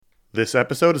This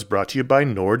episode is brought to you by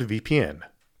NordVPN.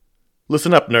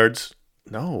 Listen up, nerds.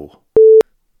 No.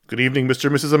 Good evening, Mr.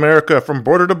 and Mrs. America, from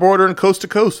border to border and coast to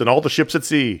coast and all the ships at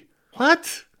sea.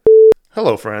 What?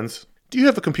 Hello, friends. Do you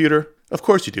have a computer? Of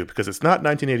course you do, because it's not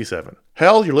 1987.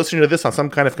 Hell, you're listening to this on some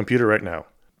kind of computer right now.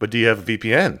 But do you have a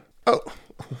VPN? Oh,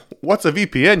 what's a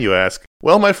VPN, you ask?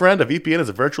 Well, my friend, a VPN is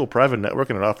a virtual private network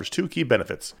and it offers two key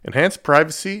benefits: enhanced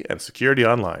privacy and security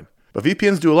online. But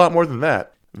VPNs do a lot more than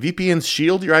that. VPNs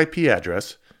shield your IP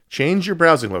address, change your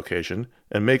browsing location,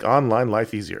 and make online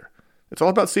life easier. It's all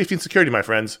about safety and security, my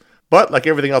friends. But like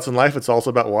everything else in life, it's also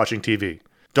about watching TV.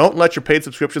 Don't let your paid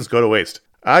subscriptions go to waste.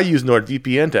 I use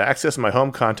NordVPN to access my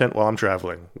home content while I'm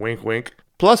traveling. Wink, wink.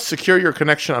 Plus, secure your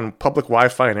connection on public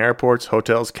Wi-Fi in airports,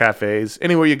 hotels, cafes,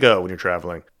 anywhere you go when you're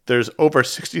traveling. There's over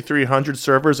 6,300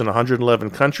 servers in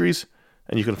 111 countries,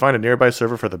 and you can find a nearby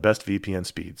server for the best VPN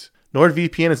speeds.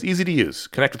 NordVPN is easy to use.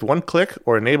 Connect with one click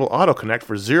or enable auto-connect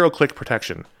for zero-click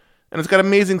protection. And it's got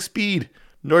amazing speed.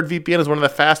 NordVPN is one of the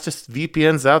fastest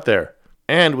VPNs out there.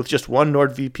 And with just one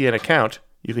NordVPN account,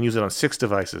 you can use it on 6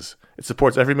 devices. It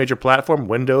supports every major platform: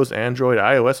 Windows, Android,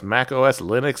 iOS, macOS,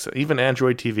 Linux, even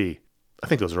Android TV. I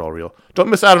think those are all real. Don't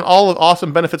miss out on all the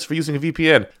awesome benefits for using a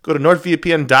VPN. Go to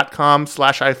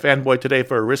nordvpn.com/ifanboy today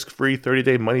for a risk-free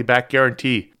 30-day money-back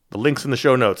guarantee. The link's in the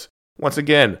show notes. Once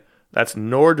again, that's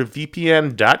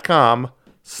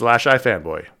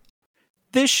nordvpn.com/ifanboy.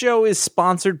 This show is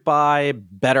sponsored by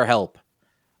BetterHelp.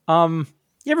 You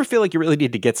ever feel like you really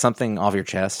need to get something off your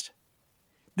chest?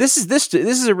 This is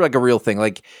like a real thing.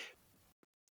 Like,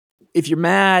 if you're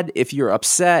mad, if you're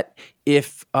upset,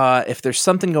 if there's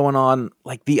something going on,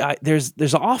 like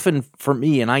there's often for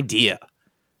me an idea.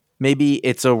 Maybe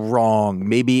it's a wrong,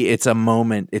 maybe it's a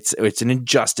moment, it's an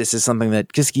injustice, it's something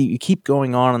that just you keep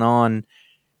going on and on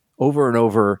over and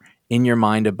over in your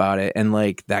mind about it, and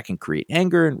like that can create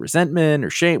anger and resentment or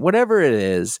shame, whatever it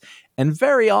is. And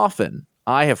very often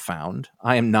I have found,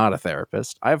 I am not a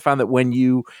therapist, I have found that when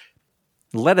you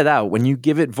let it out, when you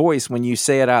give it voice, when you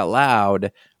say it out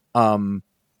loud,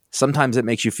 sometimes it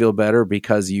makes you feel better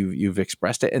because you've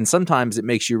expressed it, and sometimes it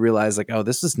makes you realize like, oh,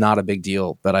 this is not a big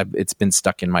deal, but it's been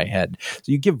stuck in my head.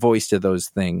 So you give voice to those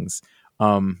things,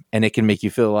 and it can make you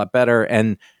feel a lot better.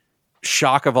 And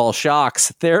shock of all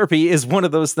shocks, therapy is one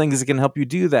of those things that can help you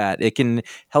do that. It can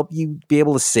help you be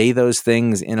able to say those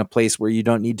things in a place where you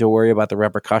don't need to worry about the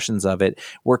repercussions of it,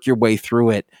 work your way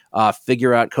through it,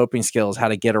 figure out coping skills, how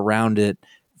to get around it,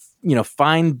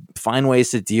 find ways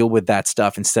to deal with that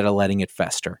stuff instead of letting it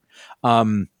fester.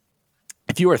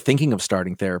 If you are thinking of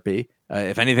starting therapy,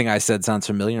 if anything I said sounds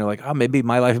familiar, you're like, oh, maybe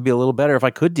my life would be a little better if I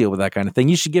could deal with that kind of thing,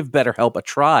 you should give BetterHelp a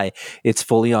try. It's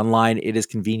fully online. It is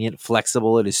convenient,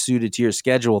 flexible. It is suited to your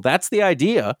schedule. That's the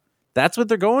idea. That's what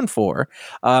they're going for.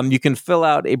 You can fill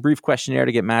out a brief questionnaire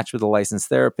to get matched with a licensed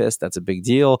therapist. That's a big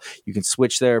deal. You can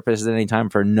switch therapists at any time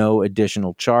for no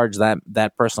additional charge.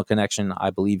 That personal connection, I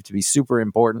believe, to be super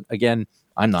important. Again,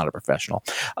 I'm not a professional.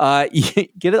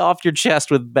 Get it off your chest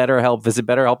with BetterHelp. Visit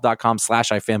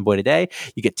BetterHelp.com/ifanboy today.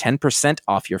 You get 10%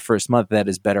 off your first month. That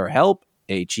is BetterHelp,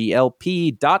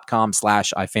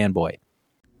 HELP.com/ifanboy.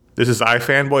 This is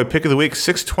iFanboy Pick of the Week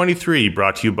 623,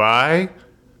 brought to you by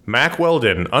Mack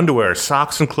Weldon. Underwear,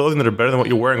 socks, and clothing that are better than what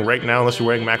you're wearing right now, unless you're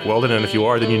wearing Mack Weldon, and if you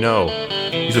are, then you know.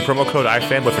 Use the promo code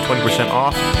iFanboy for 20%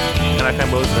 off, and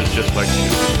iFanboy listeners just like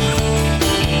you.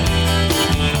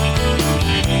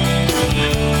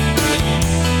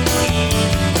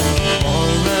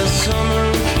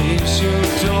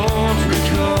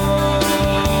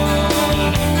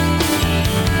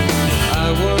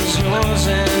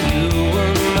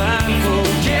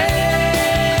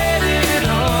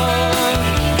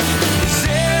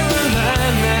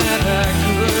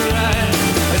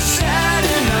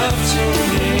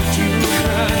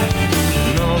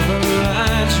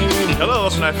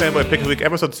 iFanboy Pick of the Week,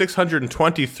 episode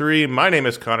 623. My name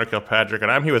is Connor Kilpatrick, and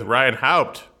I'm here with Ryan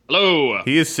Haupt. Hello.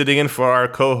 He is sitting in for our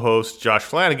co-host, Josh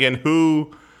Flanagan,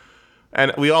 who,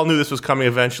 and we all knew this was coming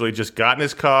eventually, just got in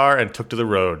his car and took to the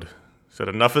road. Said,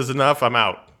 enough is enough, I'm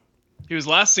out. He was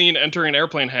last seen entering an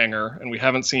airplane hangar, and we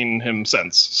haven't seen him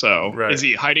since. So, right. Is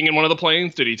he hiding in one of the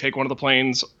planes? Did he take one of the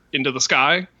planes into the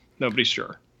sky? Nobody's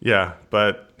sure. Yeah,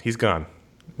 but he's gone.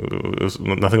 There's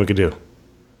nothing we could do.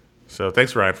 So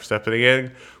thanks, Ryan, for stepping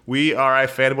in. We are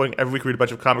iFanboying. Every week we read a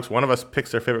bunch of comics. One of us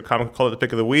picks their favorite comic and call it the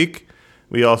pick of the week.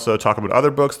 We also talk about other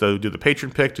books. Do the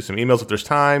patron pick, do some emails if there's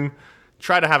time.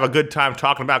 Try to have a good time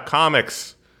talking about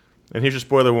comics. And here's your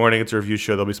spoiler warning. It's a review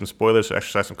show. There'll be some spoilers, so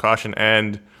exercise some caution.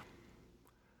 And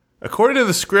according to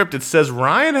the script, it says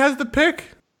Ryan has the pick.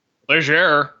 There's your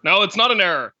error. No, it's not an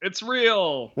error. It's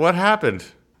real. What happened?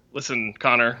 Listen,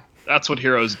 Connor. That's what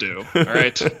heroes do. All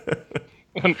right.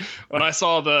 When I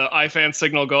saw the iFan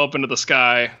signal go up into the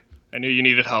sky, I knew you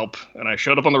needed help, and I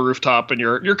showed up on the rooftop. And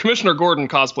your Commissioner Gordon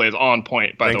cosplay is on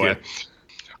point, by the way.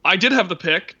 I did have the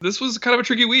pick. This was kind of a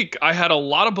tricky week. I had a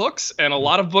lot of books, and a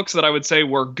lot of books that I would say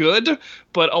were good,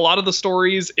 but a lot of the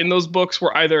stories in those books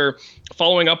were either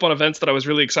following up on events that I was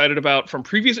really excited about from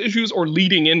previous issues or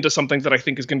leading into something that I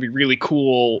think is going to be really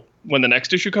cool when the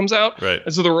next issue comes out. Right.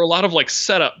 And so there were a lot of like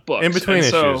setup books. In between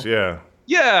issues, yeah.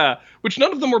 Yeah, which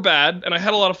none of them were bad, and I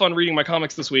had a lot of fun reading my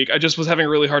comics this week. I just was having a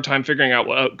really hard time figuring out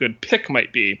what a good pick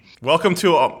might be. Welcome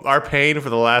to our pain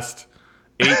for the last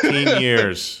 18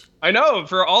 years. I know,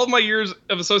 for all of my years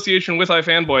of association with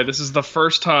iFanboy, this is the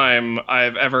first time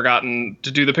I've ever gotten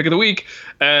to do the pick of the week.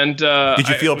 And did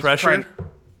you feel pressure?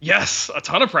 Yes, a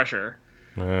ton of pressure.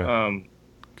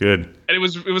 Good. And it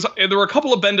was there were a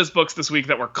couple of Bendis books this week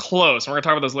that were close, and we're going to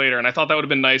talk about those later, and I thought that would have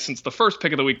been nice since the first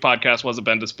Pick of the Week podcast was a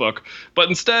Bendis book. But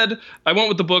instead, I went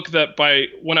with the book that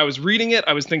when I was reading it,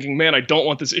 I was thinking, man, I don't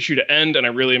want this issue to end, and I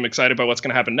really am excited about what's going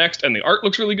to happen next, and the art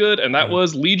looks really good, and that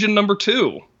was Legion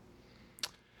 #2.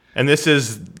 And this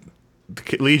is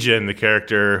Legion, the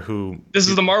character who... This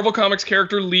is the Marvel Comics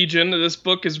character Legion. This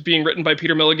book is being written by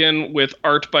Peter Milligan with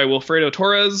art by Wilfredo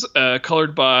Torres,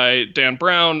 colored by Dan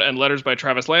Brown, and letters by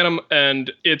Travis Lanham.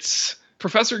 And it's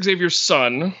Professor Xavier's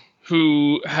son,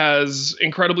 who has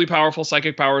incredibly powerful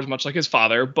psychic powers, much like his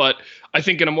father, but I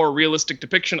think in a more realistic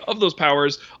depiction of those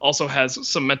powers also has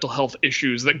some mental health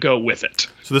issues that go with it.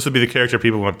 So this would be the character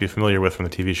people might be familiar with from the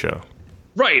TV show.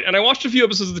 Right, and I watched a few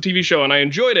episodes of the TV show, and I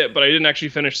enjoyed it, but I didn't actually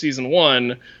finish season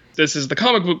 1. This is the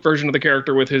comic book version of the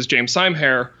character with his James Syme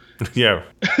hair. Yeah.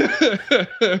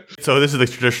 So this is the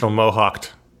traditional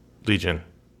mohawked Legion.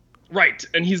 Right,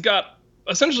 and he's got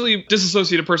essentially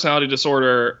dissociative personality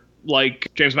disorder like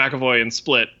James McAvoy in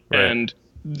Split, right. And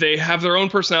they have their own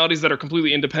personalities that are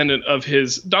completely independent of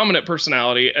his dominant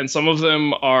personality, and some of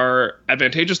them are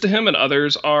advantageous to him and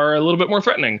others are a little bit more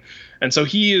threatening. And so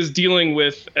he is dealing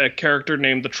with a character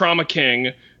named the Trauma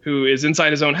King, who is inside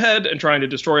his own head and trying to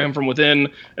destroy him from within.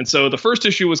 And so the first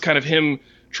issue was kind of him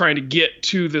trying to get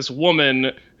to this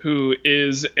woman who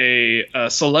is a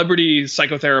celebrity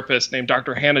psychotherapist named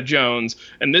Dr. Hannah Jones.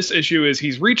 And this issue is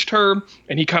he's reached her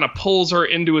and he kind of pulls her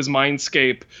into his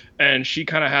mindscape, and she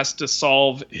kind of has to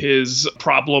solve his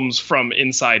problems from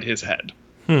inside his head.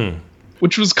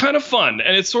 Which was kind of fun.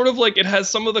 And it's sort of like it has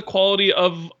some of the quality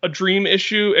of a dream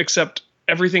issue, except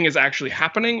everything is actually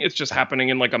happening. It's just happening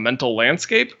in like a mental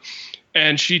landscape.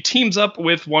 And she teams up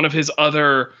with one of his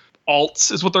other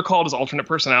alts, is what they're called, his alternate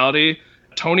personality,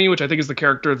 Tony, which I think is the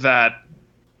character that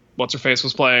What's-Her-Face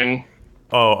was playing.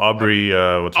 Oh, Aubrey...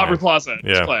 Aubrey Plaza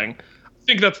is yeah. playing. I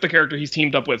think that's the character he's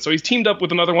teamed up with. So he's teamed up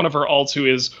with another one of her alts who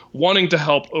is wanting to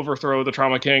help overthrow the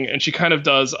Trauma King, and she kind of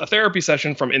does a therapy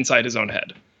session from inside his own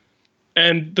head.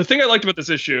 And the thing I liked about this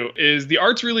issue is the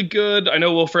art's really good. I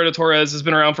know Wilfredo Torres has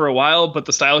been around for a while, but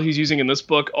the style he's using in this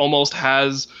book almost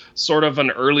has sort of an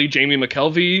early Jamie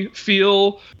McKelvey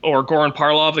feel, or Goran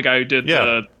Parlov, the guy who did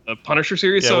the Punisher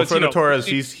series. Yeah, so Wilfredo Torres,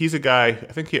 he's a guy. I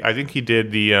think he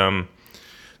did the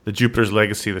Jupiter's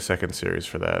Legacy, the second series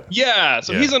for that. Yeah,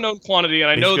 so he's a known quantity,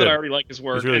 and I know that I already like his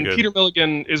work. Really and good. Peter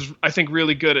Milligan is, I think,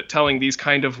 really good at telling these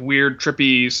kind of weird,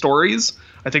 trippy stories.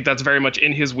 I think that's very much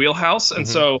in his wheelhouse, and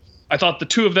so I thought the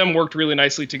two of them worked really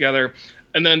nicely together.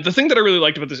 And then the thing that I really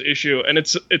liked about this issue, and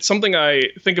it's something I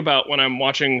think about when I'm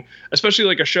watching, especially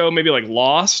like a show maybe like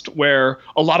Lost, where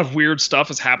a lot of weird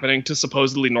stuff is happening to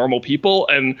supposedly normal people,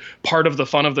 and part of the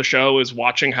fun of the show is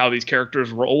watching how these characters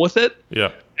roll with it.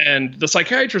 Yeah. And the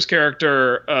psychiatrist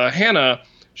character, Hannah,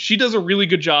 she does a really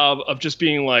good job of just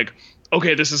being like,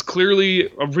 okay, this is clearly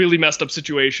a really messed up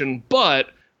situation,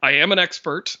 but I am an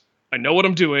expert. I know what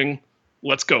I'm doing.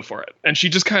 Let's go for it. And she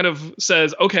just kind of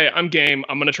says, okay, I'm game.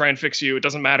 I'm going to try and fix you. It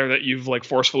doesn't matter that you've like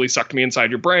forcefully sucked me inside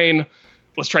your brain.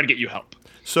 Let's try to get you help.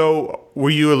 So were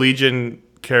you a Legion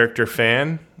character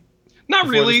fan? Not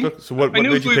really. So what made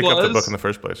you pick up the book in the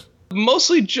first place?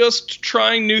 Mostly just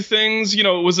trying new things. You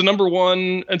know, it was a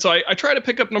 #1. And so I try to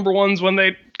pick up #1s when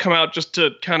they come out just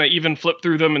to kind of even flip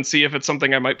through them and see if it's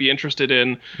something I might be interested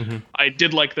in. Mm-hmm. I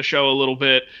did like the show a little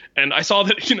bit. And I saw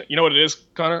that, you know what it is,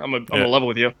 Connor? I'm going to level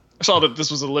with you. I saw that this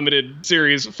was a limited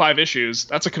series, 5 issues.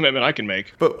 That's a commitment I can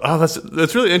make. But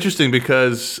that's really interesting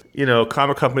because, you know,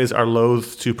 comic companies are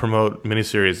loath to promote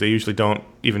miniseries. They usually don't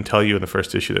even tell you in the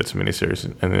first issue that it's a miniseries.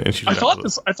 And I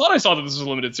thought I saw that this was a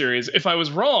limited series. If I was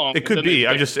wrong, it could be.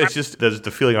 It's just there's the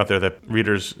feeling out there that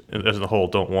readers as a whole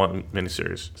don't want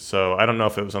miniseries. So I don't know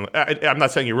if it was on. I'm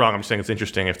not saying you're wrong. I'm just saying it's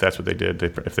interesting if that's what they did.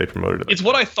 If they promoted it. It's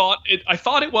what I thought. I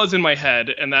thought it was in my head,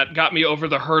 and that got me over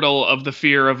the hurdle of the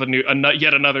fear of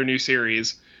yet another new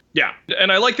series. Yeah,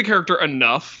 and I like the character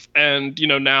enough, and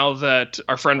now that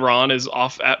our friend Ron is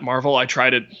off at Marvel, I try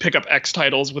to pick up X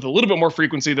titles with a little bit more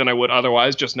frequency than I would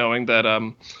otherwise, just knowing that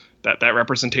that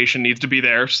representation needs to be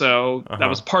there. So that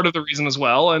was part of the reason as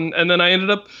well, and then I ended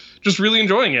up just really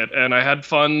enjoying it, and I had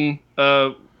fun,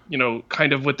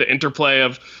 kind of with the interplay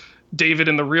of David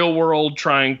in the real world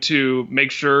trying to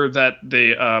make sure that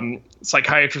the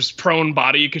psychiatrist's prone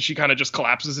body, because she kind of just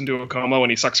collapses into a coma when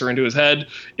he sucks her into his head,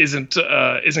 isn't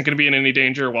going to be in any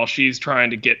danger, while she's trying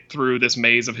to get through this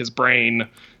maze of his brain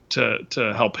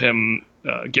to help him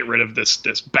get rid of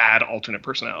this bad alternate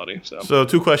personality. So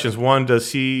 2 questions. One,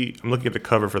 I'm looking at the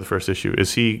cover for the first issue.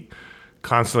 Is he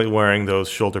constantly wearing those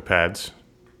shoulder pads?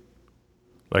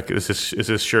 Like, is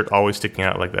his shirt always sticking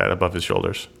out like that above his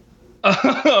shoulders?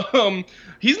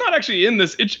 He's not actually in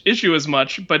this issue as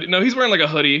much, but no, he's wearing like a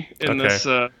hoodie in this.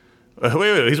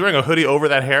 Wait, he's wearing a hoodie over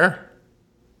that hair?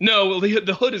 No, well,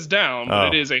 the hood is down,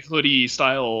 but it is a hoodie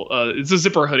style. It's a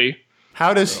zipper hoodie.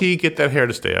 How does he get that hair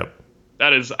to stay up?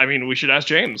 That is, we should ask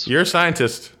James. You're a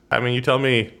scientist. You tell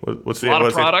me. What's the lot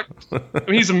of product?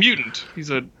 He's a mutant. He's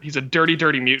a dirty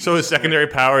mutant. So his secondary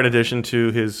power, in addition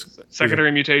to his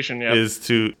secondary mutation, is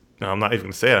to. No, I'm not even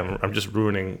going to say it. I'm just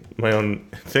ruining my own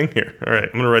thing here. All right,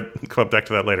 I'm going to come back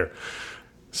to that later.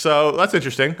 So that's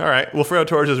interesting. All right. Well, Fredo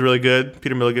Torres is really good.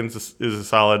 Peter Milligan is a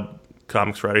solid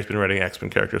comics writer. He's been writing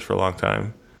X-Men characters for a long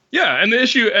time. Yeah, and the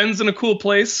issue ends in a cool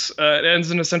place. It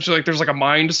ends in essentially like there's like a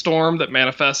mind storm that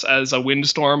manifests as a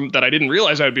windstorm that I didn't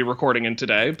realize I would be recording in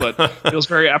today, but feels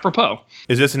very apropos.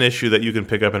 Is this an issue that you can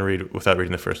pick up and read without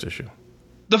reading the first issue?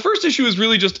 The first issue is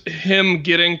really just him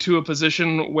getting to a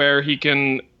position where he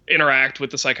can interact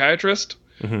with the psychiatrist.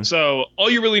 Mm-hmm. So all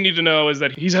you really need to know is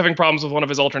that he's having problems with one of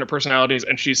his alternate personalities,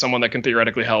 and she's someone that can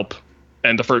theoretically help.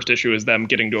 And the first issue is them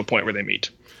getting to a point where they meet.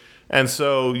 And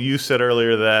so you said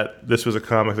earlier that this was a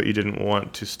comic that you didn't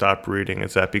want to stop reading.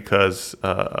 Is that because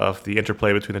of the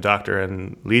interplay between the Doctor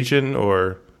and Legion,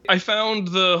 or? I found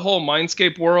the whole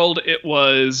Mindscape world, it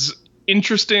was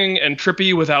interesting and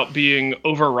trippy without being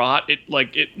overwrought. It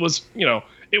was,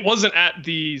 it wasn't at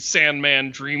the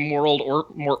Sandman Dream World or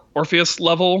more Orpheus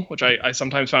level, which I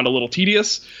sometimes found a little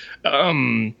tedious.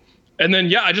 And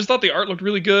then, I just thought the art looked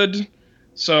really good.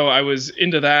 So I was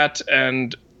into that.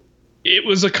 And it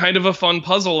was a kind of a fun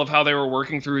puzzle of how they were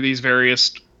working through these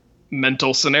various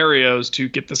mental scenarios to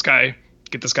get this guy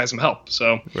some help.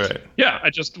 So, right.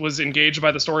 I just was engaged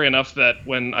by the story enough that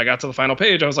when I got to the final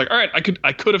page, I was like, all right,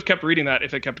 I could have kept reading that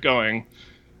if it kept going.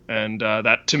 And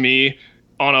that, to me,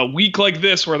 on a week like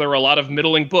this where there were a lot of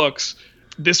middling books,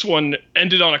 this one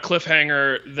ended on a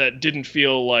cliffhanger that didn't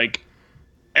feel like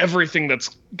everything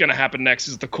that's going to happen next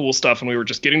is the cool stuff and we were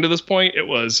just getting to this point.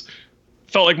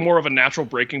 Felt like more of a natural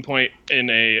breaking point in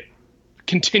a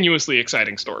continuously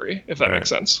exciting story, if that makes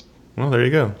sense. Well, there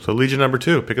you go. So Legion number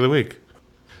 2, pick of the week.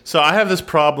 So I have this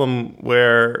problem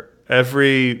where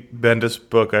every Bendis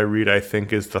book I read, I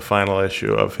think, is the final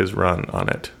issue of his run on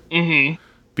it. Mm-hmm.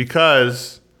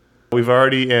 Because we've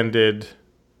already ended,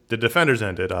 the Defenders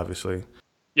ended, obviously.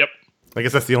 Yep. I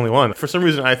guess that's the only one. For some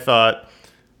reason, I thought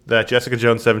that Jessica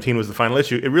Jones 17 was the final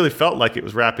issue. It really felt like it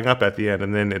was wrapping up at the end,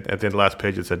 and then at the end of the last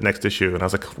page, it said next issue. And I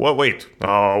was like, what? Wait.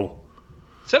 Oh.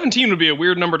 17 would be a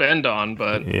weird number to end on,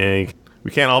 but... Yeah,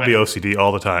 we can't all be OCD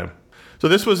all the time. So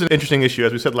this was an interesting issue,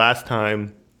 as we said last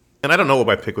time. And I don't know what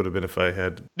my pick would have been if I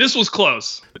had... This was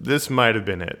close. This might have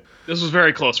been it. This was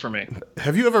very close for me.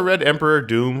 Have you ever read Emperor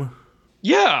Doom?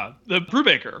 Yeah, the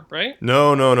Brubaker, right?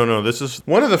 No. This is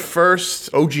one of the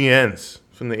first OGNs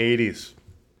from the 80s.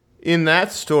 In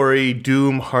that story,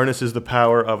 Doom harnesses the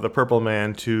power of the Purple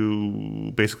Man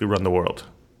to basically run the world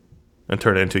and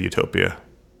turn it into utopia.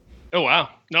 Oh, wow.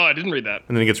 No, I didn't read that.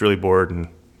 And then he gets really bored and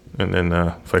then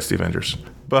fights the Avengers.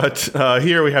 But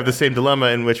here we have the same dilemma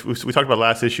in which we talked about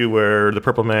last issue where the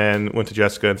Purple Man went to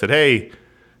Jessica and said, hey,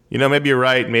 maybe you're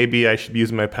right. Maybe I should be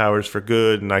using my powers for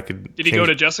good and I could... Did he go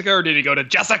to Jessica or did he go to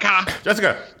Jessica?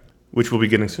 Jessica! Which we'll be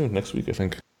getting soon, next week, I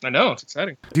think. I know, it's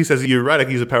exciting. He says, you're right, I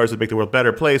can use the powers to make the world a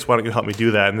better place. Why don't you help me do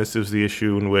that? And this is the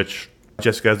issue in which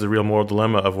Jessica has the real moral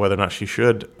dilemma of whether or not she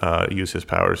should use his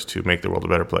powers to make the world a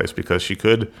better place, because she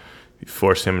could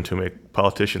force him to make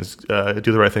politicians do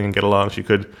the right thing and get along. She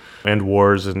could end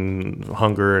wars and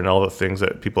hunger and all the things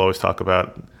that people always talk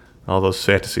about, all those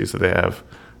fantasies that they have.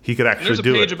 He could actually do it.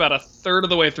 There's a page about a third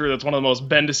of the way through that's one of the most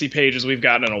Bendis-y pages we've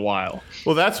gotten in a while.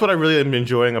 Well, that's what I really am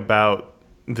enjoying about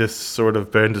this sort of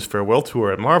Bendis farewell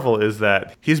tour at Marvel, is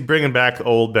that he's bringing back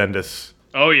old Bendis.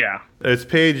 Oh, yeah. It's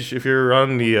page, if you're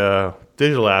on the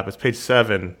digital app, it's page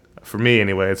 7, for me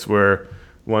anyway. It's where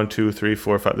 1, 2, 3,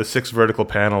 4, 5, the 6 vertical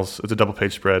panels. It's a double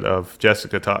page spread of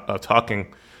Jessica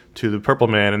talking to the Purple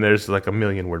Man, and there's like a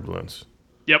million word balloons.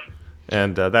 Yep.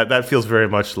 And that feels very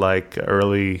much like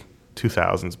early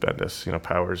 2000s Bendis,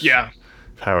 Powers. Yeah.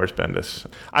 Powers Bendis.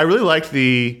 I really liked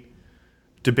the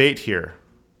debate here.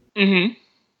 Mm-hmm.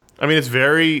 I mean, it's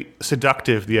very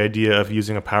seductive, the idea of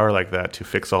using a power like that to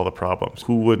fix all the problems.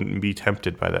 Who wouldn't be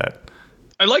tempted by that?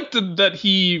 I liked that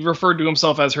he referred to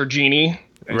himself as her genie.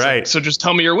 Right. So just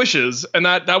tell me your wishes. And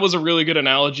that was a really good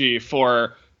analogy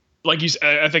for, like you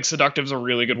said, I think seductive is a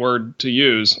really good word to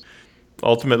use.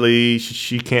 Ultimately,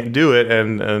 she can't do it,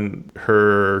 and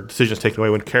her decision is taken away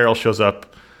when Carol shows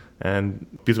up and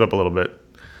beats him up a little bit.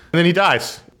 And then he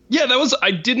dies. Yeah, I was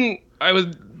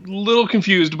a little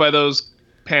confused by those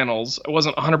panels. I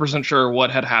wasn't 100% sure what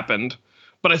had happened,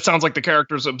 but it sounds like the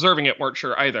characters observing it weren't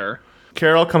sure either.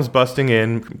 Carol comes busting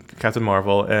in, Captain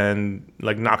Marvel, and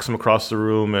like knocks him across the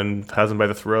room and has him by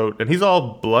the throat, and he's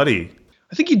all bloody.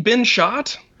 I think he'd been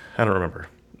shot. I don't remember.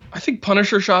 I think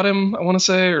Punisher shot him, I want to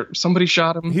say, or somebody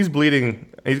shot him. He's bleeding.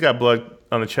 He's got blood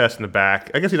on the chest and the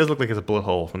back. I guess he does look like he has a bullet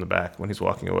hole from the back when he's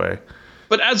walking away.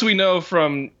 But as we know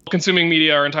from consuming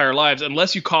media our entire lives,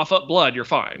 unless you cough up blood, you're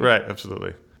fine. Right,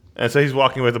 absolutely. And so he's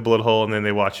walking with a bullet hole, and then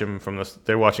they're watching him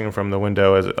from the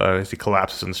window as he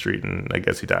collapses in the street, and I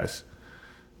guess he dies.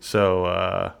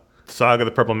 So, Saga of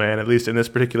the Purple Man, at least in this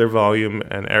particular volume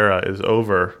and era, is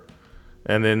over.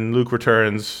 And then Luke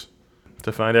returns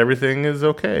to find everything is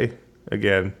okay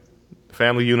again.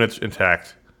 Family unit's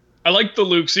intact. I like the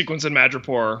Luke sequence in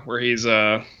Madripoor where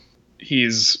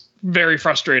he's very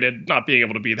frustrated not being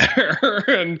able to be there.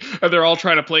 and they're all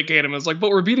trying to placate him. It's like,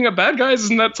 but we're beating up bad guys.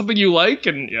 Isn't that something you like?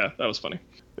 And yeah, that was funny.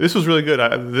 This was really good.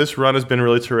 This run has been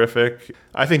really terrific.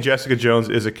 I think Jessica Jones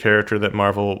is a character that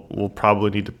Marvel will probably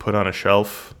need to put on a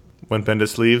shelf when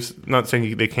Bendis leaves. Not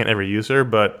saying they can't ever use her,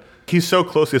 but he's so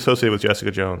closely associated with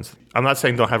Jessica Jones. I'm not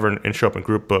saying don't have her show up in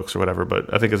group books or whatever,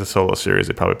 but I think as a solo series,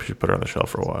 they probably should put her on the shelf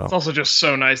for a while. It's also just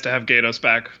so nice to have Gaydos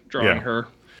back drawing her.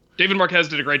 David Marquez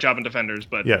did a great job in Defenders,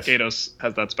 but yes. Gaydos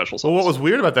has that special sauce. Well, what was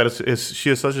weird about that is she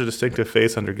has such a distinctive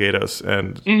face under Gaydos,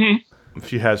 and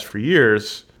she has for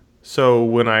years. So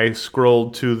when I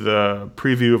scrolled to the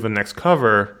preview of the next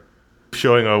cover,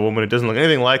 showing a woman who doesn't look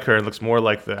anything like her and looks more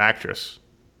like the actress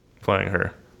playing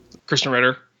her. Kristen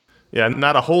Ritter. Yeah,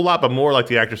 not a whole lot, but more like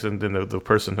the actress than the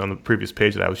person on the previous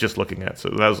page that I was just looking at. So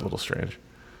that was a little strange.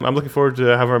 I'm looking forward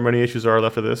to however many issues are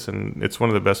left of this, and it's one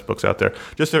of the best books out there.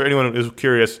 Just so anyone is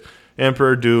curious,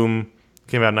 Emperor Doom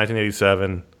came out in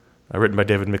 1987, written by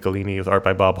David Michelini with art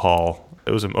by Bob Hall.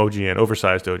 It was an OGN,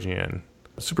 oversized OGN.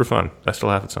 Super fun. I still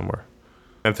have it somewhere.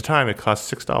 At the time, it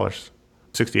cost $6,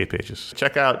 68 pages.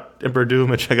 Check out Emperor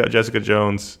Doom and check out Jessica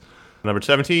Jones. Number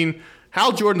 17,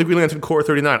 Hal Jordan, The Green Lantern Corps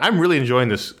 39. I'm really enjoying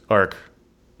this arc.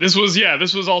 This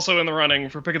was also in the running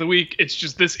for Pick of the Week. It's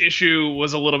just this issue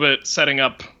was a little bit setting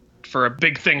up for a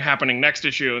big thing happening next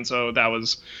issue, and so that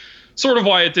was sort of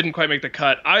why it didn't quite make the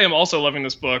cut. I am also loving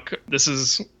this book. This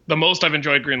is the most I've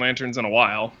enjoyed Green Lanterns in a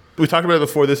while. We talked about it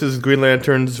before. This is Green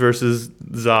Lanterns versus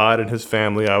Zod and his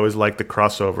family. I always like the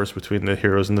crossovers between the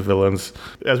heroes and the villains.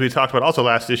 As we talked about also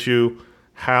last issue,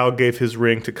 Hal gave his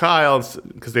ring to Kyle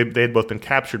because they had both been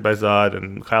captured by Zod,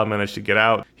 and Kyle managed to get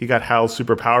out. He got Hal's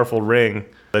super powerful ring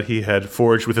that he had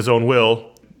forged with his own will,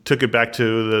 took it back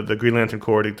to the Green Lantern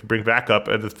Corps to bring back up.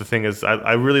 And the thing is,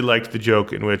 I really liked the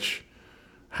joke in which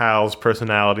Hal's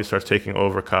personality starts taking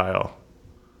over Kyle.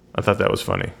 I thought that was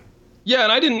funny. Yeah,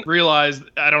 and I didn't realize,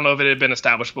 I don't know if it had been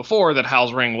established before, that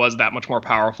Hal's ring was that much more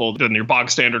powerful than your bog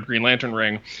standard Green Lantern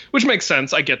ring, which makes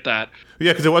sense. I get that.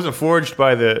 Yeah, because it wasn't forged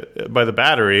by the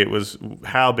battery. It was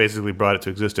Hal basically brought it to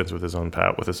existence with his own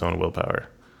willpower.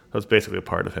 That was basically a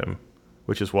part of him,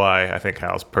 which is why I think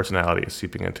Hal's personality is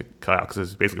seeping into Kyle, because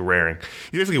it's basically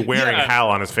He's basically wearing Hal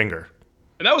on his finger.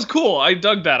 And that was cool. I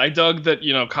dug that. I dug that,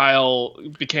 Kyle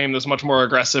became this much more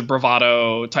aggressive,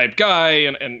 bravado type guy.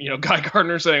 And Guy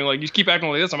Gardner saying, like, you keep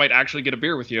acting like this, I might actually get a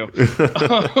beer with you.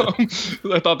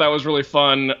 I thought that was really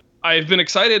fun. I've been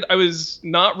excited. I was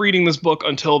not reading this book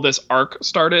until this arc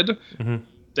started. Mm-hmm.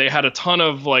 They had a ton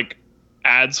of,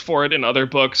 ads for it in other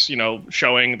books,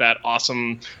 showing that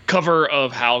awesome cover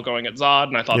of Hal going at Zod.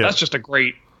 And I thought, that's just a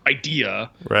great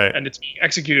idea. Right. And it's being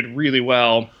executed really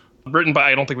well. Written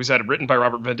by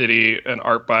Robert Venditti and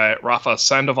art by Rafa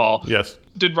Sandoval. Yes.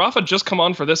 Did Rafa just come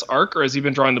on for this arc, or has he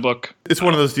been drawing the book? It's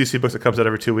one of those DC books that comes out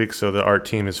every 2 weeks, so the art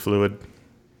team is fluid.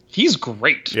 He's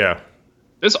great. Yeah.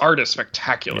 This art is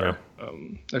spectacular. Yeah.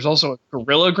 There's also a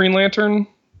Gorilla Green Lantern.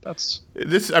 Both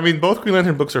Green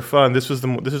Lantern books are fun. This is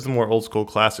the more old school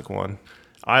classic one.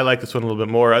 I like this one a little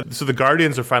bit more. So the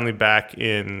Guardians are finally back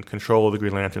in control of the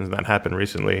Green Lanterns, and that happened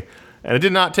recently. And it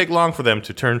did not take long for them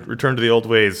to return to the old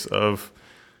ways of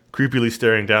creepily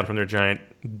staring down from their giant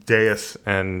dais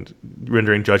and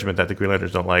rendering judgment that the Green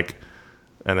Lanterns don't like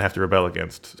and they have to rebel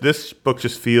against. This book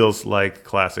just feels like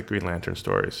classic Green Lantern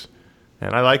stories.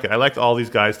 And I like it. I liked all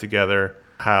these guys together.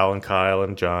 Hal and Kyle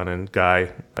and John and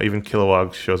Guy. Even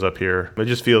Kilowog shows up here. It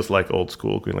just feels like old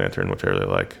school Green Lantern, which I really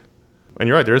like. And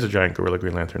you're right, there is a giant gorilla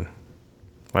Green Lantern.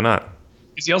 Why not?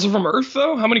 Is he also from Earth,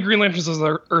 though? How many Green Lanterns does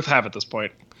Earth have at this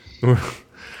point?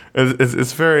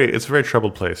 It's a very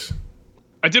troubled place.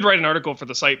 I did write an article for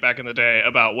the site back in the day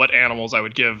about what animals I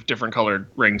would give different colored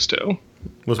rings to.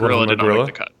 Was Gorilla one of them did a gorilla? not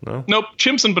make the cut. No? Nope,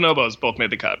 chimps and bonobos both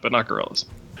made the cut, but not gorillas.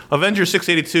 Avengers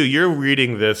 682, you're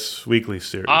reading this weekly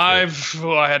series. Right?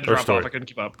 I had to drop story. off. I couldn't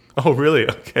keep up. Oh, really?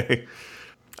 Okay.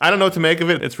 I don't know what to make of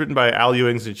it. It's written by Al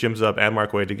Ewings and Jim Zub and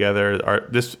Mark Waid together.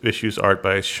 This issue's art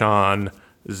by Sean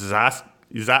Izaki.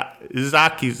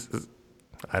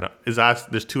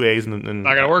 There's two A's in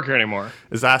Not gonna work here anymore.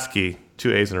 Izaski,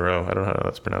 two A's in a row. I don't know how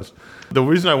that's pronounced. The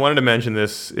reason I wanted to mention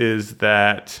this is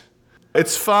that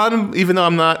it's fun, even though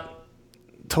I'm not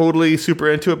totally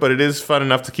super into it, but it is fun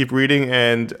enough to keep reading.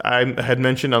 And I had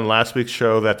mentioned on last week's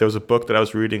show that there was a book that I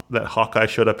was reading that Hawkeye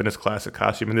showed up in his classic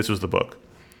costume, and this was the book.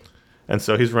 And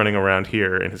so he's running around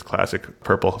here in his classic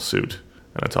purple suit,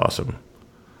 and it's awesome.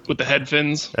 With the head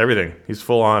fins. Everything. He's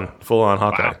full on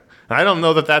Hawkeye. Wow. And I don't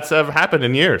know that that's ever happened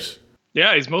in years.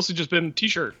 Yeah, he's mostly just been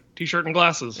t-shirt and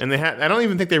glasses. And I don't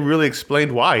even think they really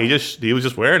explained why. He was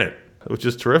just wearing it, which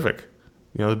is terrific.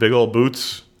 You know, the big old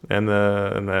boots and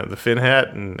the fin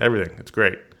hat and everything. It's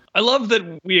great. I love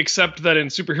that we accept that in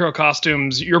superhero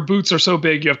costumes, your boots are so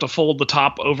big you have to fold the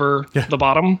top over the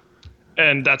bottom,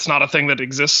 and that's not a thing that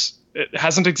exists. It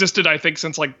hasn't existed, I think,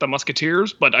 since like the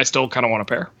Musketeers, but I still kind of want a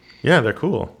pair. Yeah, they're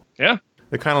cool. Yeah.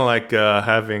 They're kind of like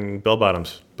having bell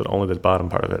bottoms, but only the bottom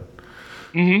part of it.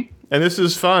 Mm-hmm. And this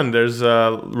is fun. There's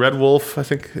Red Wolf, I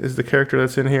think, is the character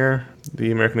that's in here,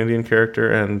 the American Indian character,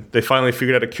 and they finally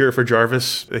figured out a cure for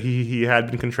Jarvis. He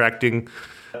had been contracting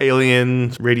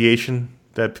alien radiation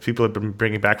that people had been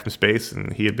bringing back from space,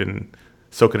 and he had been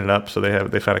soaking it up. So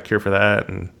they found a cure for that.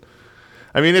 And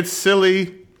I mean, it's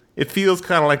silly. It feels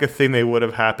kind of like a thing they would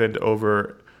have happened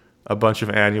over a bunch of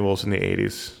annuals in the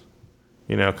 80s.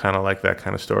 You know, kind of like that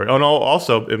kind of story. Oh, and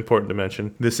also important to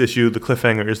mention, this issue, the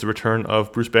cliffhanger, is the return of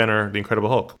Bruce Banner, the Incredible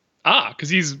Hulk. Because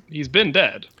he's been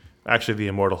dead. Actually, the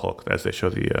Immortal Hulk, as they show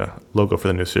the logo for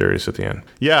the new series at the end.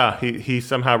 Yeah, he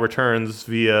somehow returns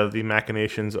via the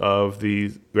machinations of the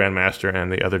Grandmaster and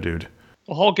the other dude.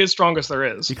 Well, Hulk is strongest there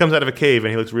is. He comes out of a cave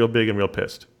and he looks real big and real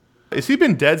pissed. Has he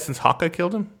been dead since Hawkeye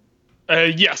killed him?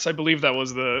 Yes, I believe that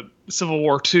was the Civil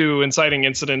War II inciting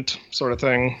incident sort of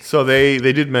thing. So they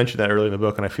did mention that early in the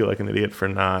book, and I feel like an idiot for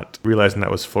not realizing that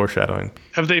was foreshadowing.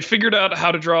 Have they figured out how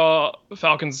to draw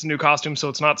Falcon's new costume so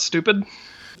it's not stupid?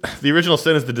 The original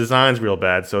sin is the design's real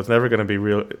bad, so it's never going to be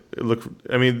real.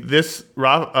 I mean, this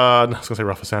I was going to say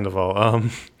Rafa Sandoval.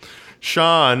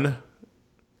 Sean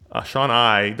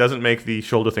I doesn't make the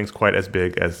shoulder things quite as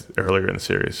big as earlier in the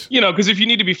series. You know, because if you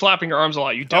need to be flapping your arms a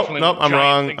lot, you definitely. Nope, I'm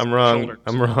wrong.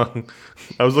 I'm wrong.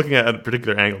 I was looking at a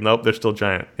particular angle. Nope, they're still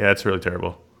giant. Yeah, it's really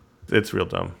terrible. It's real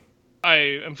dumb.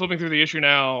 I am flipping through the issue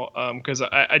now because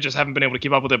I just haven't been able to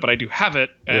keep up with it, but I do have it,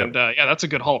 and that's a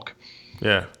good Hulk.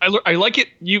 Yeah, I like it.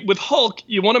 With Hulk,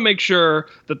 you want to make sure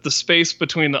that the space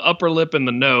between the upper lip and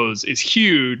the nose is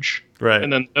huge, right?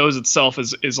 And then the nose itself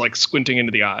is like squinting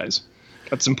into the eyes.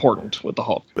 That's important with the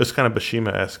Hulk. It's kind of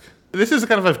Bashima-esque. This is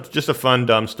kind of just a fun,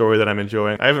 dumb story that I'm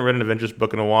enjoying. I haven't read an Avengers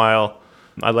book in a while.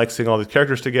 I like seeing all these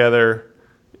characters together,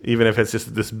 even if it's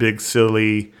just this big,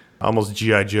 silly, almost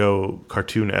G.I. Joe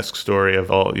cartoon-esque story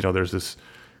of all, there's this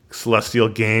celestial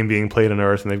game being played on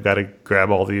Earth, and they've got to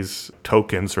grab all these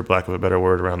tokens, for lack of a better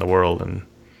word, around the world. And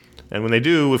when they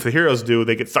do, if the heroes do,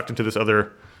 they get sucked into this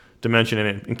other dimension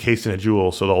and encased in a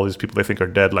jewel, so all these people they think are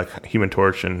dead, like Human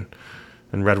Torch and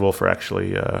Red Wolf, are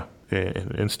actually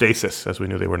in stasis, as we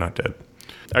knew they were not dead.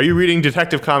 Are you reading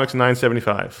Detective Comics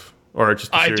 975? Or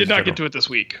just the series I did not general? get to it this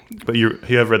week. But you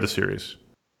have read the series.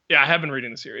 Yeah, I have been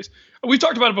reading the series. We've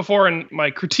talked about it before, and my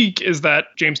critique is that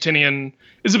James Tynion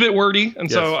is a bit wordy,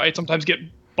 and so I sometimes get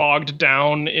bogged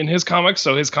down in his comics.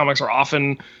 So his comics are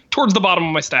often towards the bottom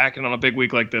of my stack, and on a big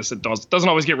week like this, it doesn't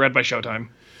always get read by Showtime.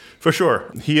 For sure.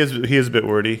 He is a bit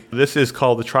wordy. This is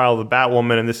called The Trial of the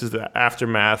Batwoman, and this is the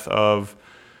aftermath of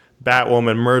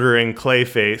Batwoman murdering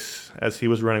Clayface as he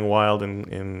was running wild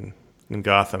in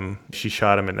Gotham. She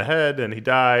shot him in the head, and he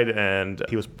died, and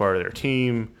he was part of their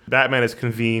team. Batman has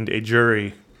convened a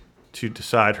jury to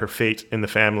decide her fate in the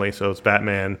family. So it's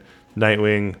Batman,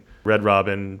 Nightwing, Red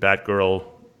Robin, Batgirl,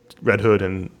 Red Hood,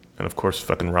 and of course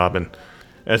fucking Robin.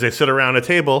 As they sit around a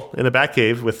table in the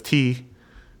Batcave with tea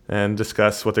and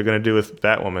discuss what they're going to do with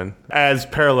Batwoman. As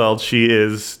paralleled, she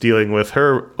is dealing with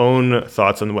her own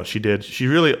thoughts on what she did. She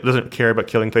really doesn't care about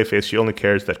killing Clayface. She only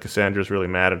cares that Cassandra's really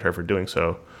mad at her for doing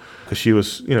so. Because she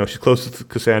was, she's close with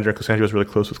Cassandra. Cassandra was really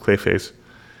close with Clayface.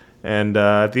 And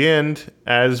at the end,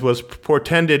 as was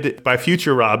portended by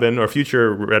future Robin, or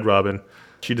future Red Robin,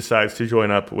 she decides to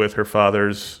join up with her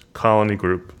father's colony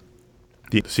group,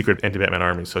 the secret anti-Batman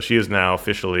army. So she is now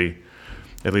officially,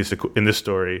 at least in this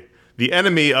story, the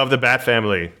enemy of the Bat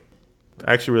family.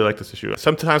 I actually really like this issue.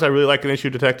 Sometimes I really like an issue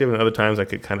detective, and other times I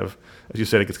get kind of, as you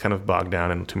said, it gets kind of bogged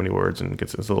down in too many words and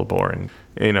it's a little boring.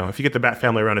 If you get the Bat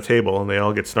family around a table and they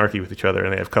all get snarky with each other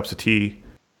and they have cups of tea.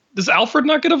 Does Alfred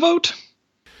not get a vote?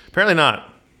 Apparently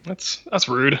not. That's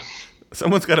rude.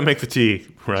 Someone's got to make the tea,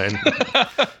 Ryan.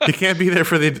 He can't be there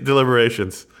for the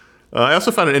deliberations. I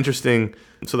also found it interesting.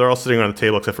 So they're all sitting around the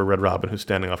table except for Red Robin, who's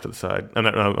standing off to the side.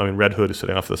 Red Hood is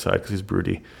sitting off to the side because he's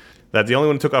broody. That the only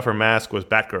one who took off her mask was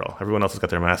Batgirl. Everyone else has got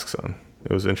their masks on.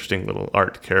 It was an interesting little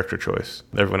art character choice.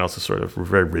 Everyone else is sort of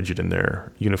very rigid in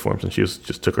their uniforms, and she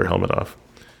just took her helmet off.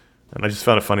 And I just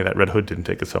found it funny that Red Hood didn't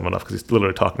take his helmet off because he's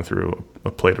literally talking through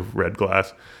a plate of red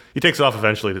glass. He takes it off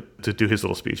eventually to do his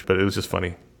little speech, but it was just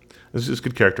funny. It was just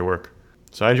good character work.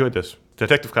 So I enjoyed this.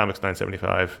 Detective Comics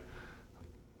 975.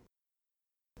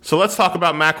 So let's talk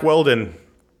about Mack Weldon.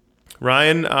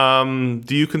 Ryan,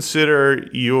 do you consider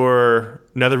your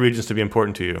nether regions to be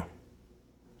important to you?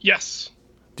 Yes.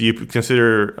 Do you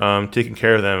consider taking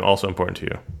care of them also important to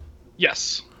you?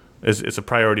 Yes. It's a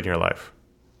priority in your life?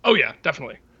 Oh, yeah,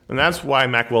 definitely. And that's why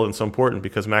Mack Weldon's so important,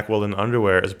 because Mack Weldon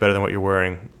underwear is better than what you're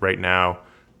wearing right now,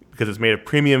 because it's made of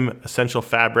premium essential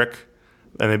fabric,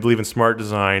 and they believe in smart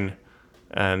design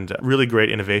and really great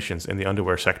innovations in the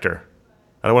underwear sector.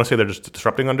 I don't want to say they're just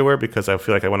disrupting underwear because I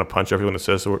feel like I want to punch everyone that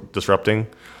says we're disrupting,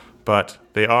 but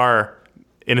they are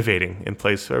innovating in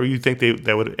place where you think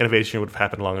innovation would have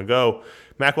happened long ago.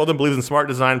 Mack Weldon believes in smart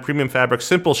design, premium fabric,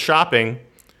 simple shopping.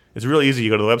 It's really easy.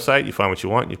 You go to the website, you find what you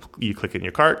want, you click it in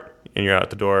your cart, and you're out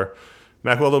the door.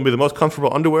 Mack Weldon will be the most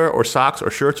comfortable underwear or socks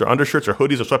or shirts or undershirts or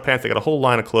hoodies or sweatpants. They got a whole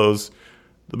line of clothes.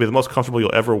 They'll be the most comfortable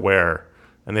you'll ever wear.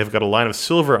 And they've got a line of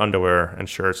silver underwear and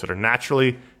shirts that are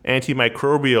naturally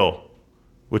antimicrobial,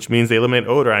 which means they eliminate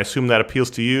odor. I assume that appeals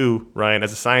to you, Ryan,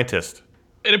 as a scientist.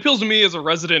 It appeals to me as a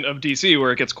resident of DC,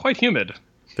 where it gets quite humid.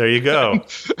 There you go.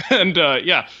 And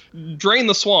drain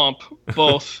the swamp,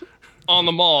 both on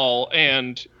the mall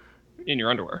and in your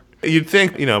underwear. You'd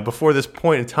think, before this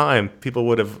point in time, people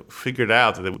would have figured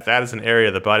out that is an area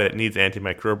of the body that needs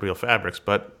antimicrobial fabrics,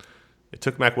 but it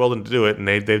took Mack Weldon to do it, and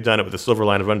they've done it with a silver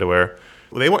line of underwear.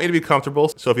 Well, they want you to be comfortable,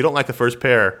 so if you don't like the first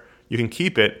pair, you can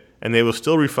keep it, and they will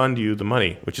still refund you the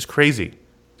money, which is crazy.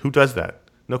 Who does that?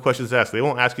 No questions asked. They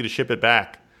won't ask you to ship it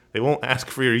back. They won't ask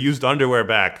for your used underwear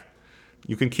back.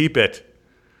 You can keep it.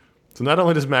 So not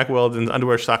only does Mack Weldon's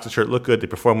underwear, socks, and shirt look good, they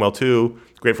perform well too.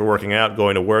 Great for working out,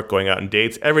 going to work, going out on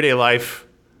dates, everyday life.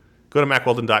 Go to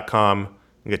MackWeldon.com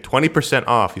and get 20%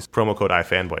 off. Use promo code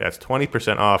iFanboy. That's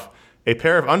 20% off a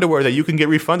pair of underwear that you can get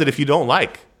refunded if you don't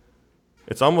like.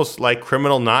 It's almost like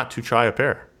criminal not to try a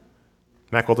pair.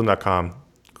 MackWeldon.com,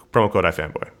 promo code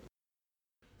iFanboy.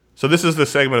 So this is the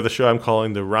segment of the show I'm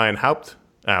calling the Ryan Haupt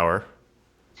Hour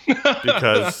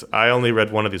because I only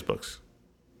read one of these books.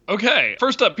 Okay,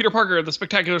 first up, Peter Parker, The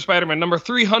Spectacular Spider-Man, number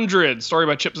 300, story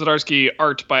by Chip Zdarsky,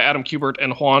 art by Adam Kubert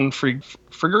and Juan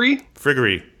Frigeri,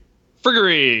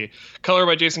 color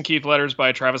by Jason Keith, letters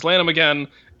by Travis Lanham again,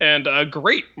 and a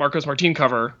great Marcos Martin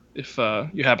cover, if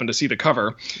you happen to see the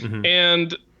cover. Mm-hmm.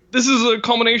 And this is a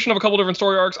culmination of a couple different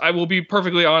story arcs. I will be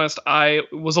perfectly honest, I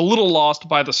was a little lost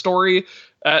by the story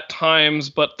at times,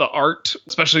 but the art,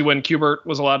 especially when Kubert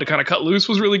was allowed to kind of cut loose,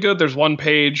 was really good. There's one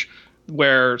page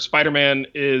where Spider-Man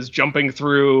is jumping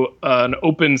through an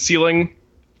open ceiling,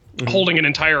 holding an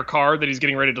entire car that he's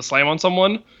getting ready to slam on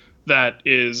someone. That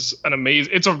is an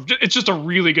amazing. It's just a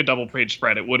really good double page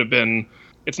spread. It would have been.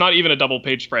 It's not even a double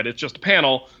page spread. It's just a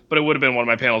panel, but it would have been one of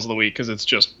my panels of the week because it's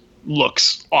just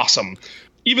looks awesome.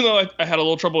 Even though I had a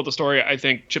little trouble with the story, I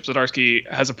think Chip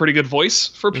Zdarsky has a pretty good voice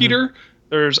for Peter.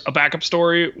 There's a backup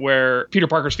story where Peter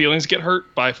Parker's feelings get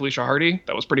hurt by Felicia Hardy.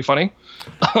 That was pretty funny.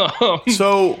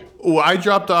 So I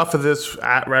dropped off of this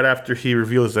right after he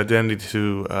revealed his identity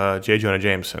to J. Jonah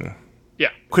Jameson. Yeah.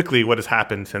 Quickly, what has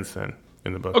happened since then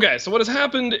in the book? Okay, so what has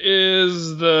happened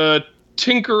is the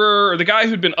Tinkerer, or the guy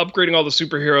who'd been upgrading all the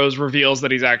superheroes, reveals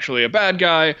that he's actually a bad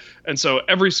guy. And so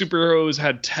every superhero has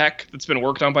had tech that's been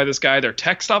worked on by this guy. Their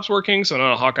tech stops working, so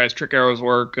none of Hawkeye's trick arrows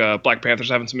work. Black Panther's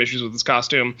having some issues with his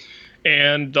costume.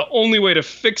 And the only way to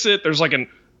fix it, there's like an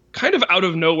kind of out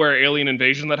of nowhere alien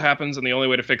invasion that happens, and the only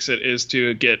way to fix it is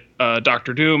to get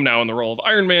Doctor Doom, now in the role of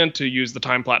Iron Man, to use the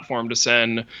time platform to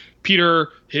send Peter,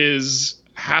 his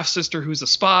half-sister who's a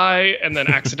spy, and then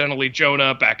accidentally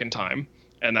Jonah back in time.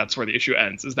 And that's where the issue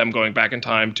ends, is them going back in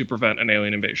time to prevent an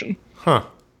alien invasion. Huh.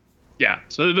 Yeah,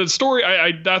 so the story,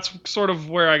 that's sort of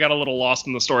where I got a little lost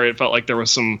in the story. It felt like there was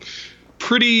some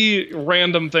pretty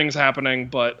random things happening,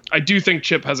 but I do think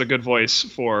Chip has a good voice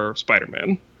for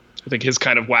Spider-Man. I think his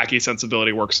kind of wacky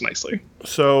sensibility works nicely.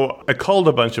 So I culled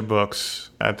a bunch of books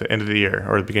at the end of the year,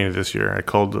 or the beginning of this year. I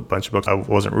culled a bunch of books I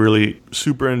wasn't really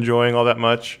super enjoying all that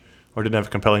much, or didn't have a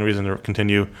compelling reason to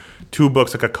continue. 2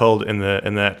 books that got culled in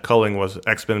that culling was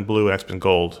X-Men Blue and X-Men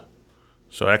Gold.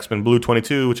 So X-Men Blue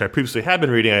 22, which I previously had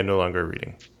been reading, I am no longer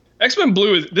reading. X-Men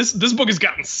Blue is this book has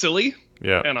gotten silly.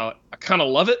 Yeah. And I kind of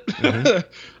love it. Mm-hmm.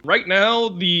 Right now,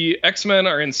 the X-Men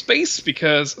are in space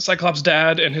because Cyclops'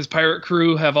 dad and his pirate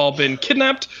crew have all been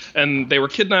kidnapped, and they were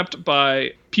kidnapped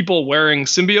by people wearing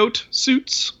symbiote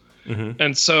suits. Mm-hmm.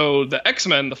 And so the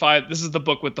X-Men, this is the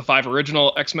book with the 5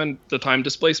 original X-Men, the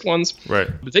time-displaced ones. Right.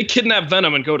 But they kidnap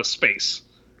Venom and go to space.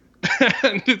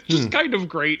 And it's just kind of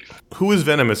great. Who is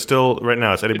Venom? It's still, right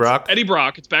now, it's Eddie Brock? Eddie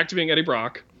Brock. It's back to being Eddie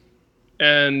Brock.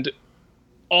 And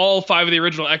all 5 of the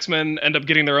original X-Men end up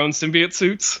getting their own symbiote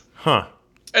suits. Huh.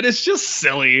 And it's just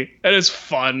silly. And it's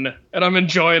fun. And I'm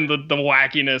enjoying the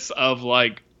wackiness of,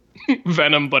 like,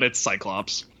 Venom, but it's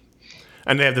Cyclops.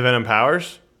 And they have the Venom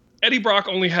powers? Eddie Brock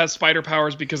only has spider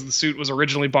powers because the suit was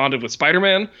originally bonded with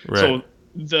Spider-Man. Right. So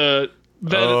the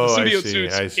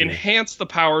symbiote I suits see. enhance the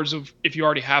powers of if you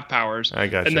already have powers. I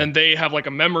gotcha. And then they have like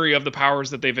a memory of the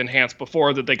powers that they've enhanced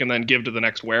before that they can then give to the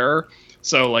next wearer.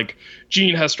 So like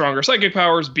Jean has stronger psychic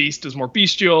powers, Beast is more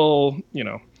bestial,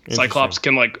 Cyclops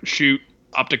can like shoot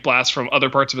optic blasts from other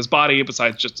parts of his body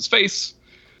besides just his face.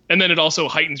 And then it also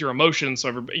heightens your emotions.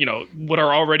 So, what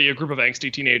are already a group of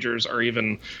angsty teenagers are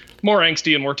even more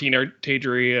angsty and more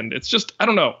teenagery. And it's just, I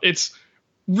don't know. It's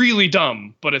really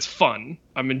dumb, but it's fun.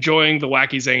 I'm enjoying the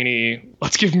wacky, zany,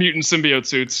 let's give mutant symbiote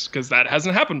suits because that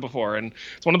hasn't happened before. And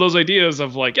it's one of those ideas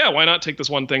of like, yeah, why not take this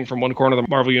one thing from one corner of the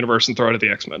Marvel Universe and throw it at the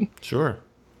X-Men? Sure.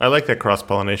 I like that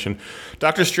cross-pollination.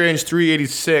 Doctor Strange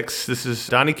 386. This is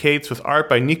Donny Cates with art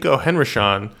by Nico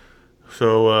Henrichon.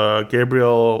 So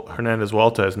Gabriel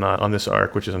Hernandez-Walta is not on this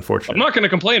arc, which is unfortunate. I'm not going to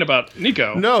complain about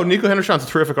Nico. No, Nico Henrichon's a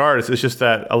terrific artist. It's just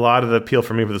that a lot of the appeal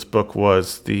for me for this book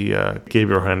was the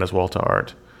Gabriel Hernandez-Walta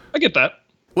art. I get that.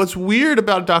 What's weird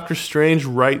about Doctor Strange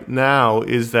right now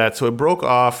is that, so it broke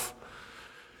off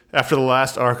after the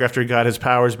last arc, after he got his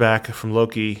powers back from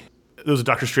Loki. There was a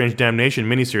Doctor Strange Damnation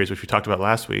miniseries, which we talked about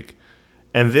last week.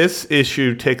 And this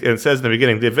issue, and it says in the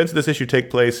beginning, the events of this issue take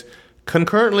place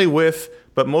concurrently with,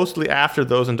 but mostly after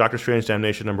those in Doctor Strange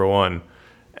Damnation #1.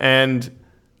 And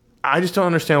I just don't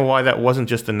understand why that wasn't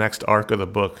just the next arc of the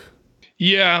book.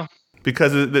 Yeah.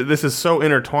 Because this is so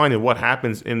intertwined in what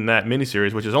happens in that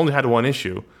miniseries, which has only had 1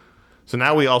 issue. So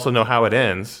now we also know how it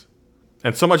ends.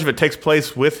 And so much of it takes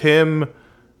place with him,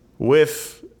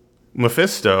 with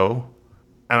Mephisto.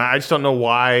 And I just don't know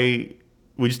why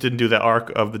we just didn't do that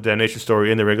arc of the Damnation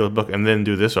story in the regular book and then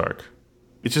do this arc.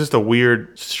 It's just a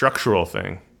weird structural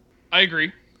thing. I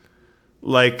agree.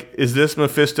 Like, is this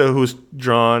Mephisto who's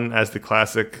drawn as the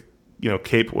classic,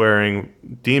 cape-wearing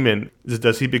demon?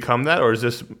 Does he become that, or is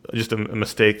this just a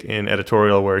mistake in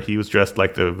editorial where he was dressed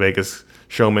like the Vegas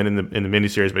showman in the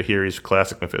miniseries, but here he's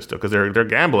classic Mephisto? Because they're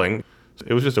gambling.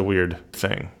 It was just a weird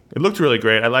thing. It looked really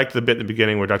great. I liked the bit in the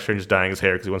beginning where Doctor Strange is dyeing his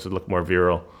hair because he wants to look more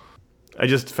virile. I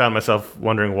just found myself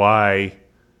wondering why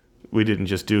we didn't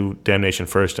just do Damnation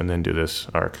first and then do this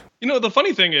arc. The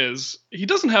funny thing is, he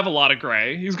doesn't have a lot of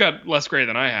gray. He's got less gray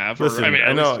than I have. Listen,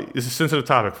 I know it's a sensitive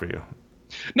topic for you.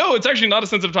 No, it's actually not a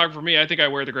sensitive topic for me. I think I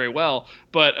wear the gray well.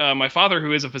 But my father,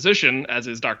 who is a physician, as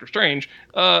is Doctor Strange,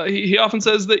 he often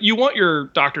says that you want your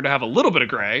doctor to have a little bit of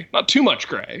gray. Not too much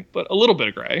gray, but a little bit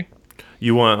of gray.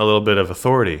 You want a little bit of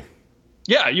authority.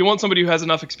 Yeah, you want somebody who has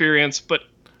enough experience but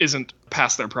isn't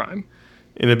past their prime.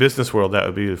 In the business world, that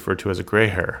would be referred to as a gray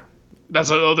hair. There's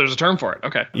a term for it.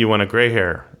 Okay. You want a gray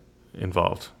hair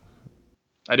involved.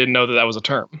 I didn't know that was a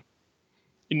term.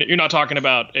 You're not talking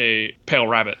about a pale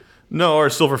rabbit. No, or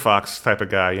a silver fox type of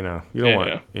guy, You don't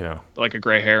want, Like a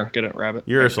gray hair, get it, rabbit?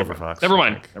 You're a silver fox. Never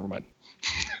mind.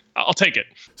 I'll take it.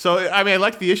 So, I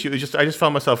like the issue. I just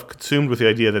found myself consumed with the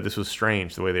idea that this was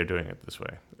strange, the way they're doing it this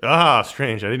way.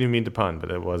 Strange. I didn't even mean to pun, but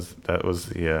that was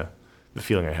the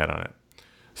feeling I had on it.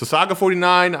 So, Saga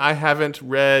 49, I haven't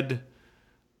read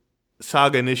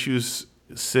Saga in issues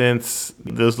since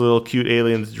those little cute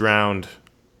aliens drowned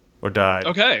or died.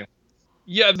 Okay.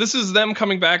 Yeah, this is them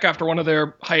coming back after one of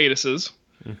their hiatuses.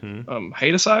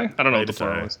 Haidasai? I don't know what the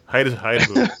plural is.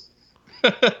 Haidasai.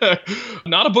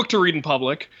 Not a book to read in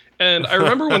public. And I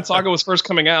remember when Saga was first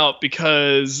coming out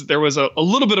because there was a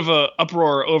little bit of a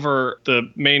uproar over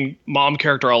the main mom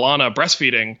character Alana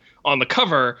breastfeeding on the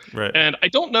cover. Right. And I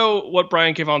don't know what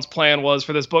Brian K. Vaughan's plan was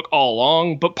for this book all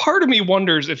along, but part of me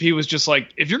wonders if he was just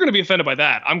like, if you're going to be offended by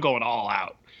that, I'm going all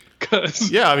out.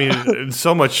 Yeah, I mean,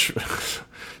 so much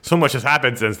has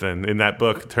happened since then in that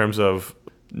book in terms of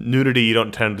nudity you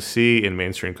don't tend to see in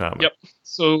mainstream comics. Yep.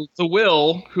 So the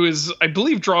Will, who is, I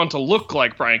believe, drawn to look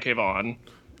like Brian K. Vaughan,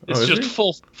 is just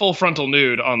full frontal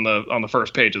nude on the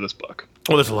first page of this book.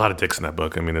 Well, there's a lot of dicks in that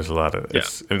book. I mean, there's a lot of.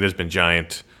 I mean, there's been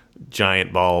giant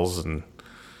balls, and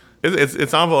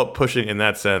it's envelope pushing in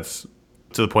that sense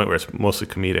to the point where it's mostly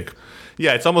comedic.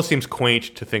 Yeah, it almost seems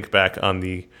quaint to think back on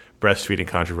the breastfeeding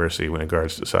controversy when it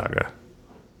regards to Saga.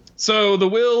 So the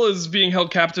Will is being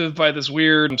held captive by this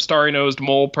weird starry-nosed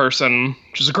mole person,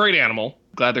 which is a great animal.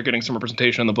 Glad they're getting some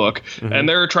representation in the book. Mm-hmm. And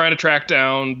they're trying to track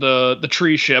down the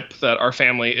tree ship that our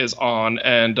family is on.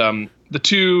 And the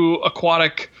two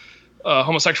aquatic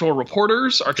homosexual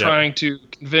reporters are trying to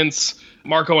convince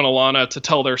Marco and Alana to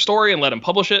tell their story and let them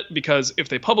publish it, because if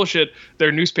they publish it,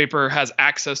 their newspaper has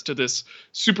access to this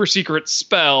super secret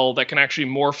spell that can actually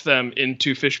morph them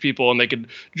into fish people, and they could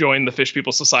join the Fish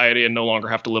People Society and no longer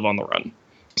have to live on the run.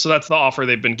 So that's the offer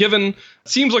they've been given.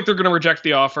 Seems like they're going to reject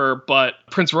the offer, but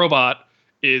Prince Robot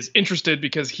is interested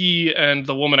because he and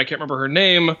the woman, I can't remember her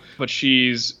name, but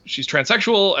she's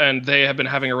transsexual, and they have been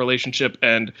having a relationship,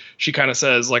 and she kind of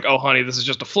says like, oh honey, this is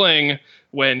just a fling,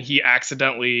 when he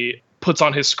accidentally puts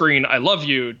on his screen I love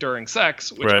you during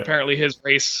sex, which apparently his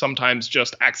race sometimes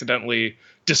just accidentally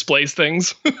displays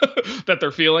things that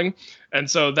they're feeling. And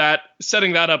so that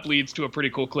setting that up leads to a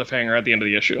pretty cool cliffhanger at the end of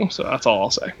the issue. So that's all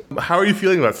I'll say. How are you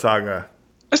feeling about Saga?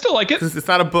 I still like it. It's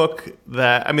not a book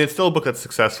that, I mean, it's still a book that's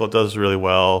successful. It does really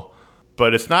well,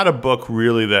 but it's not a book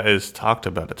really that is talked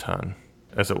about a ton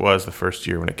as it was the first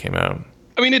year when it came out.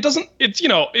 I mean,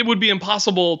 it would be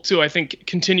impossible to, I think,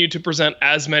 continue to present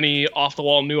as many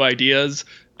off-the-wall new ideas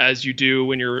as you do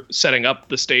when you're setting up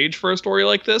the stage for a story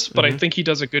like this. But I think he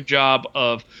does a good job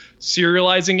of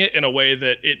serializing it in a way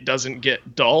that it doesn't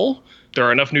get dull. There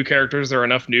are enough new characters, there are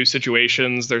enough new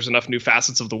situations, there's enough new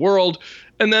facets of the world.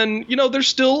 And then, there's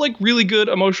still like really good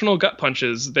emotional gut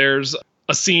punches. There's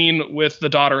a scene with the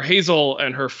daughter Hazel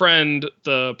and her friend,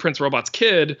 the Prince Robot's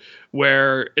kid,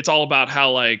 where it's all about how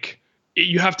like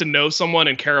you have to know someone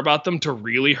and care about them to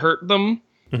really hurt them.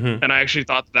 Mm-hmm. And I actually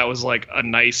thought that was like a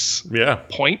nice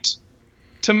point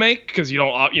to make, because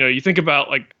you think about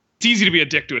like, it's easy to be a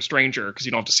dick to a stranger because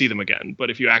you don't have to see them again. But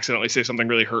if you accidentally say something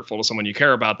really hurtful to someone you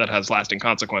care about, that has lasting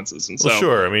consequences. And so, well,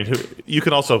 sure. I mean, you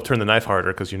can also turn the knife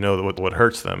harder because you know what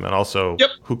hurts them. And also,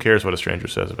 who cares what a stranger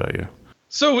says about you?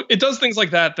 So it does things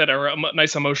like that are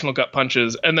nice emotional gut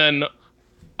punches. And then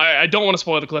I don't want to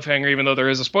spoil the cliffhanger, even though there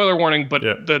is a spoiler warning. But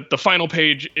the final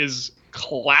page is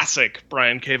classic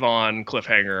Brian K. Vaughan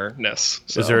cliffhanger-ness.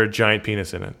 So. Is there a giant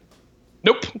penis in it?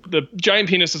 Nope. The giant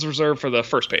penis is reserved for the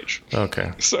first page.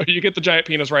 Okay. So you get the giant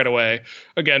penis right away.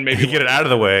 Again, maybe you get it out of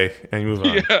the way and you move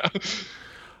on. Yeah.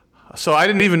 So I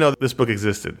didn't even know that this book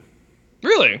existed.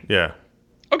 Really? Yeah.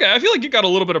 Okay, I feel like it got a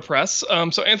little bit of press.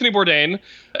 So Anthony Bourdain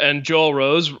and Joel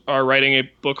Rose are writing a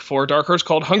book for Dark Horse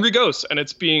called Hungry Ghosts, and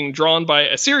it's being drawn by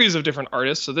a series of different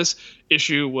artists. So this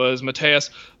issue was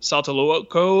Mateus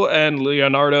Saltaluoco and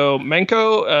Leonardo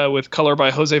Manco, with color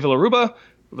by Jose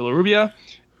Villarrubia.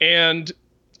 And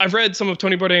I've read some of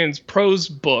Tony Bourdain's prose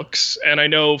books, and I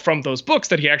know from those books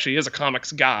that he actually is a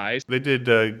comics guy. They did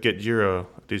Get Hero.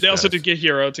 They also did Get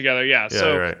Hero together, yeah.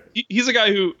 So right. He's a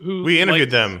guy who we interviewed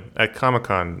them at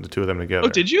Comic-Con, the two of them together. Oh,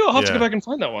 did you? I'll have to go back and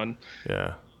find that one.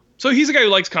 Yeah. So he's a guy who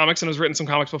likes comics and has written some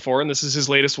comics before, and this is his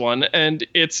latest one. And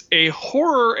it's a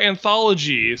horror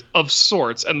anthology of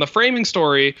sorts. And the framing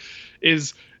story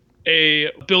is a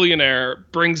billionaire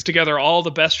brings together all the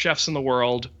best chefs in the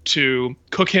world to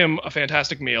cook him a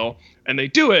fantastic meal. And they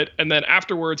do it. And then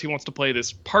afterwards, he wants to play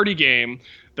this party game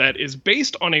that is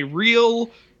based on a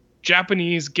real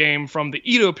Japanese game from the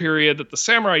Edo period that the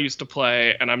samurai used to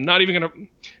play. And I'm not even going to...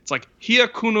 It's like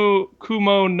Hyakuno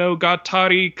Kumo no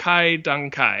Gatari Kai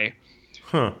Dankai.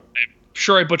 Huh. I'm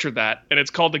sure I butchered that. And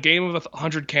it's called The Game of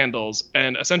 100 Candles.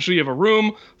 And essentially you have a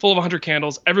room full of 100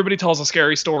 candles. Everybody tells a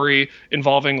scary story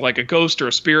involving like a ghost or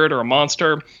a spirit or a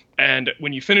monster. And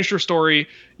when you finish your story,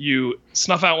 you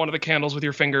snuff out one of the candles with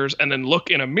your fingers and then look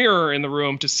in a mirror in the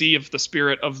room to see if the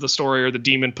spirit of the story or the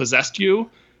demon possessed you.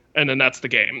 And then that's the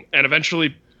game. And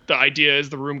eventually the idea is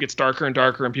the room gets darker and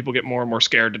darker and people get more and more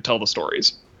scared to tell the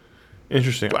stories.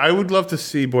 Interesting. I would love to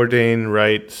see Bourdain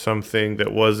write something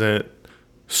that wasn't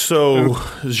So,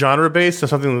 genre-based,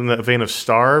 something in the vein of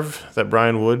Starve that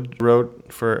Brian Wood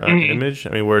wrote for Image.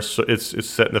 I mean, where it's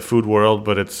set in the food world,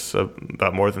 but it's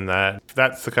about more than that.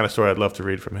 That's the kind of story I'd love to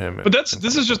read from him. But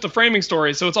this is just a framing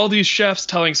story. So it's all these chefs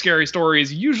telling scary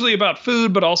stories, usually about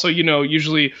food, but also,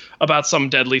 usually about some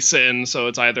deadly sin. So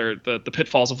it's either the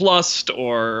pitfalls of lust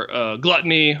or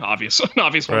gluttony, an obvious one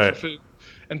for food.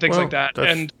 And things like that.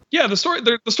 And yeah, the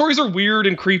stories are weird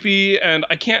and creepy, and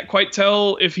I can't quite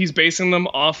tell if he's basing them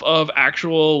off of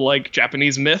actual like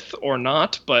Japanese myth or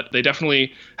not, but they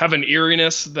definitely have an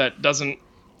eeriness that doesn't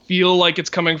feel like it's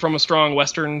coming from a strong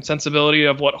Western sensibility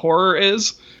of what horror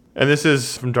is. And this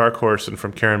is from Dark Horse and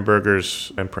from Karen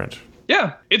Berger's imprint.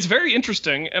 Yeah, it's very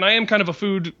interesting, and I am kind of a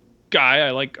food guy.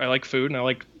 I like food, and I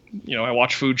like I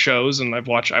watch food shows, and I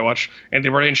watch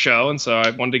Anthony Bourdain's show, and so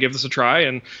I wanted to give this a try.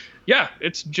 And yeah,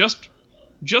 it's just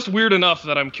weird enough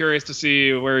that I'm curious to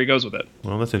see where he goes with it.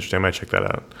 Well, that's interesting. I might check that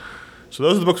out. So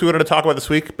those are the books we wanted to talk about this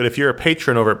week. But if you're a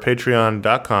patron over at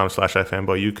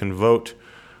patreon.com/ifanboy, you can vote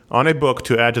on a book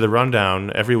to add to the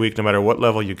rundown every week, no matter what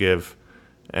level you give.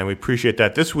 And we appreciate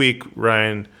that. This week,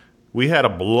 Ryan, we had a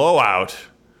blowout.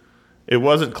 It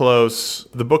wasn't close.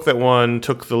 The book that won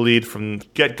took the lead from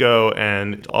get-go,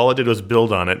 and all it did was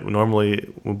build on it.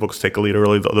 Normally, when books take a lead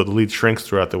early, the lead shrinks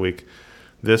throughout the week.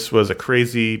 This was a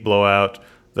crazy blowout.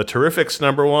 The Terrifics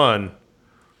 #1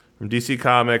 from DC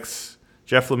Comics.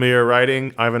 Jeff Lemire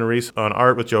writing, Ivan Reis on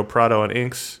art with Joe Prado on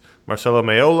inks, Marcelo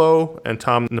Maiolo and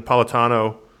Tom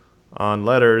Napolitano on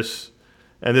letters.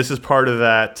 And this is part of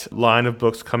that line of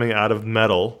books coming out of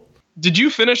Metal. Did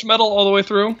you finish Metal all the way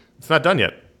through? It's not done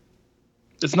yet.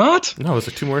 It's not? No, it's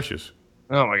like 2 more issues.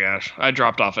 Oh my gosh. I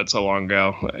dropped off it so long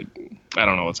ago. I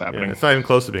don't know what's happening. Yeah, it's not even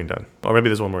close to being done. Or maybe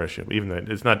there's one more issue, even though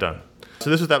it's not done. So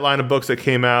this is that line of books that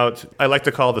came out, I like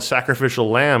to call the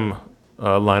Sacrificial Lamb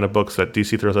line of books that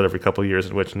DC throws out every couple of years,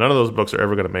 in which none of those books are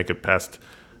ever going to make it past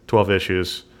 12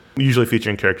 issues, usually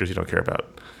featuring characters you don't care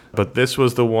about. But this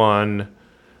was the one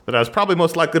that I was probably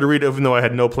most likely to read, even though I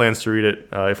had no plans to read it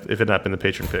if it had not been the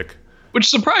patron pick. Which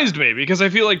surprised me, because I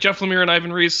feel like Jeff Lemire and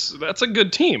Ivan Reis, that's a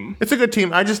good team. It's a good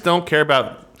team. I just don't care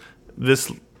about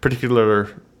this particular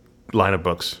line of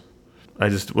books. I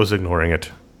just was ignoring it.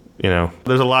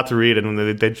 There's a lot to read, and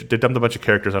they dumped a bunch of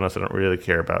characters on us I don't really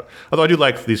care about. Although I do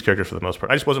like these characters for the most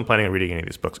part. I just wasn't planning on reading any of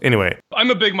these books. Anyway.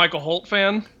 I'm a big Michael Holt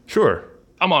fan. Sure.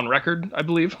 I'm on record, I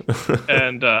believe.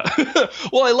 And,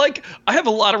 well, I have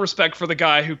a lot of respect for the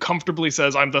guy who comfortably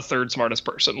says I'm the third smartest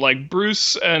person. Like,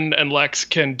 Bruce and Lex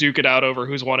can duke it out over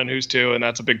who's 1 and who's 2, and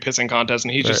that's a big pissing contest,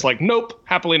 and he's just like, nope,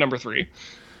 happily number 3.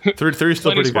 3 is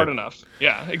still pretty smart good. Enough.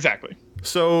 Yeah, exactly.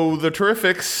 So, the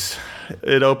Terrifics,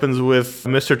 it opens with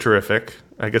Mr. Terrific.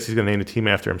 I guess he's going to name the team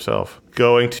after himself.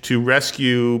 Going to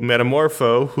rescue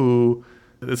Metamorpho, who,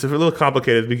 it's a little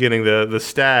complicated at the beginning. The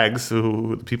Stags,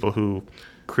 the people who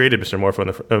created Metamorpho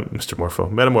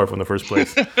in the first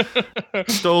place,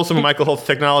 stole some of Michael Holt's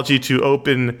technology to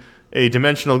open a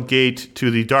dimensional gate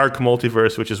to the dark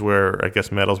multiverse, which is where I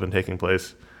guess Metal's been taking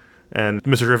place. And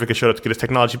Mr. Terrific has showed up to get his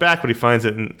technology back, but he finds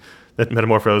that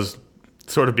Metamorpho's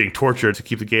sort of being tortured to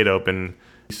keep the gate open.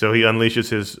 So he unleashes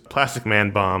his Plastic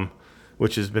Man bomb,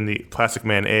 which has been the Plastic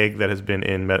Man egg that has been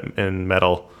in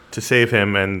Metal, to save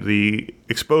him. And the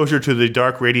exposure to the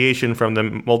dark radiation from the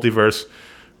multiverse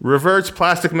reverts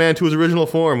Plastic Man to his original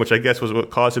form, which I guess was what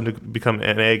caused him to become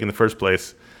an egg in the first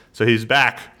place. So he's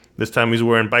back. This time he's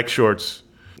wearing bike shorts.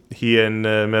 He and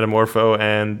Metamorpho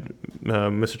and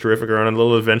Mr. Terrific are on a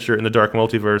little adventure in the dark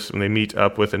multiverse, and they meet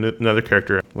up with another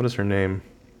character. What is her name?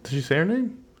 Did she say her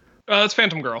name? It's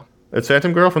Phantom Girl. It's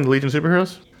Phantom Girl from the Legion of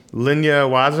Superheroes? Linya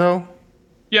Wazo?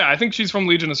 Yeah, I think she's from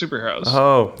Legion of Superheroes.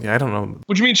 Oh, yeah, I don't know.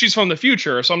 Which means she's from the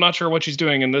future, so I'm not sure what she's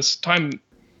doing in this timeline.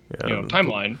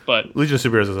 But Legion of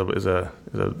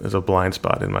Superheroes is a blind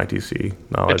spot in my DC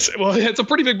knowledge. It's a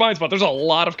pretty big blind spot. There's a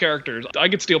lot of characters. I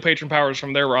could steal patron powers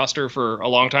from their roster for a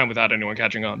long time without anyone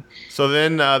catching on. So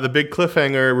then the big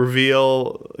cliffhanger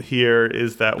reveal here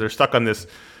is that they're stuck on this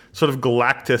sort of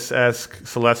Galactus-esque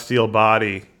celestial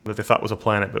body that they thought was a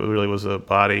planet, but it really was a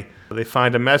body. They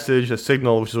find a message, a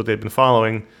signal, which is what they've been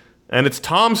following, and it's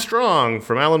Tom Strong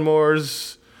from Alan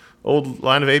Moore's old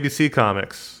line of ABC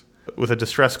comics with a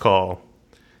distress call.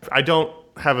 I don't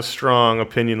have a strong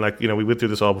opinion, we went through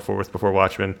this all before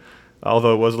Watchmen,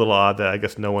 although it was a little odd that I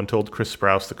guess no one told Chris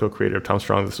Sprouse, the co-creator of Tom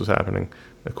Strong, this was happening,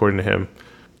 according to him.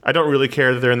 I don't really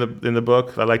care that they're in the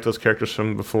book. I like those characters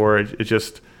from before. It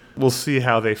just... We'll see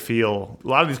how they feel. A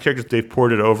lot of these characters they've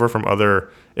ported over from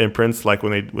other imprints, like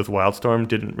when they with Wildstorm,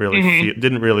 didn't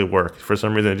really work. For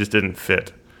some reason, it just didn't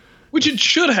fit. Which it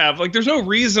should have. There's no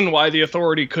reason why the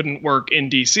Authority couldn't work in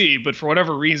DC, but for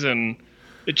whatever reason,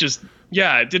 it just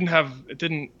Yeah, it didn't have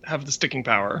the sticking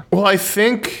power. Well, I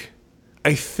think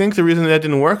the reason that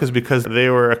didn't work is because they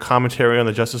were a commentary on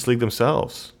the Justice League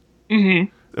themselves.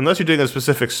 Mm-hmm. Unless you're doing a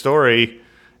specific story,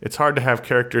 it's hard to have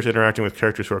characters interacting with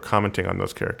characters who are commenting on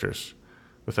those characters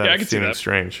without it seeming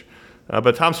strange.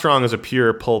 But Tom Strong is a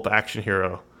pure pulp action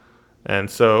hero. And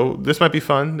so this might be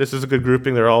fun. This is a good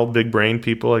grouping. They're all big brain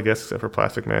people, I guess, except for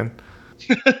Plastic Man.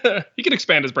 He could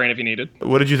expand his brain if he needed.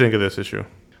 What did you think of this issue?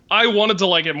 I wanted to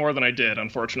like it more than I did,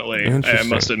 unfortunately. I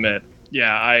must admit.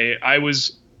 Yeah, I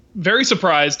was very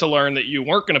surprised to learn that you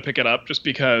weren't going to pick it up just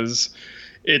because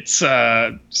it's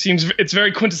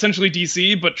very quintessentially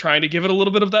DC, but trying to give it a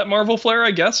little bit of that Marvel flair,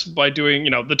 I guess, by doing,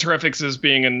 the Terrifics as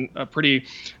being a pretty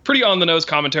on the nose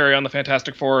commentary on the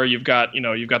Fantastic Four. You've got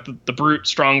the brute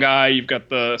strong guy, you've got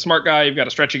the smart guy, you've got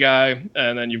a stretchy guy,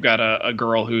 and then you've got a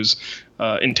girl who's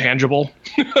intangible.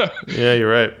 Yeah,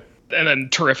 you're right. And then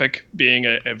Terrific being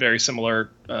a very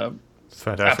similar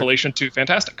appellation to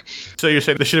Fantastic. So you're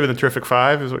saying this should have been the Terrific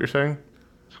 5, is what you're saying?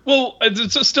 Well,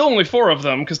 it's still only 4 of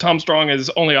them because Tom Strong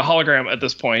is only a hologram at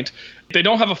this point. They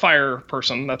don't have a fire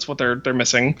person. That's what they're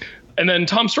missing. And then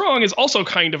Tom Strong is also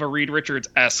kind of a Reed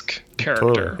Richards-esque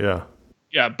character. Totally, yeah.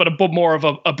 Yeah, but more of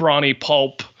a brawny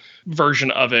pulp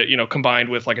version of it, combined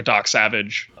with like a Doc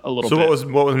Savage a little bit. So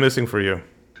what was missing for you?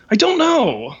 I don't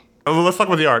know. Well, let's talk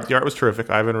about the art. The art was terrific.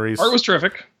 Ivan Reis. Art was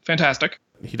terrific. Fantastic.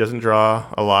 He doesn't draw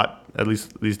a lot, at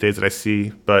least these days that I see,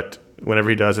 but whenever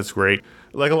he does, it's great.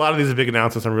 Like a lot of these big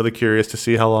announcements, I'm really curious to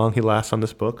see how long he lasts on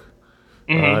this book.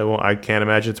 Mm-hmm. I can't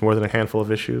imagine it's more than a handful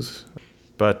of issues.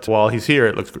 But while he's here,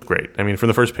 it looks great. I mean, from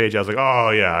the first page, I was like, oh,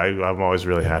 yeah, I'm always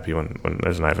really happy when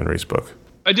there's an Ivan Reis book.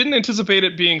 I didn't anticipate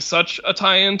it being such a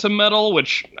tie-in to Metal,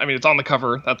 which, I mean, it's on the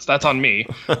cover. That's on me.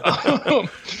 Well,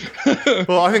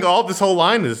 I think this whole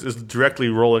line is directly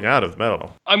rolling out of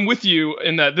Metal. I'm with you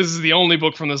in that this is the only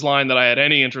book from this line that I had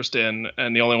any interest in,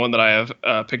 and the only one that I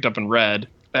have picked up and read.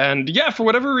 And yeah, for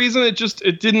whatever reason,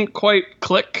 it didn't quite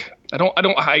click. I'm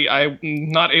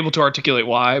not able to articulate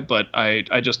why, but I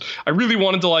really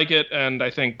wanted to like it, and I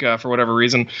think for whatever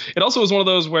reason, it also was one of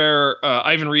those where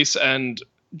Ivan Reis and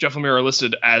Jeff Lemire are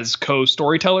listed as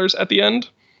co-storytellers at the end.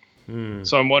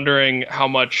 So I'm wondering how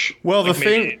much. Well, the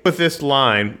thing with this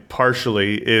line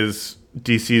partially is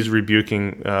DC's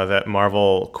rebuking that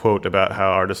Marvel quote about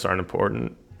how artists aren't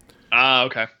important. Ah,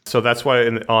 okay. So that's why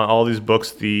on all these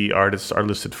books the artists are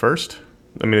listed first.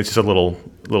 I mean, it's just a little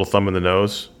thumb in the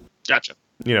nose. Gotcha.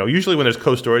 Usually when there's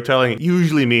co-storytelling, it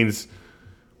usually means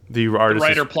the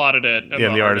writer plotted it.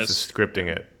 And the artist is scripting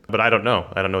it. But I don't know.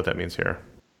 I don't know what that means here.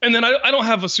 And then I don't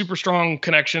have a super strong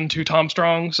connection to Tom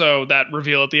Strong, so that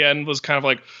reveal at the end was kind of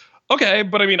like, okay,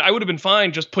 but I mean, I would have been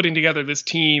fine just putting together this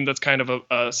team that's kind of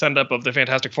a send-up of the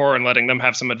Fantastic Four and letting them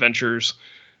have some adventures,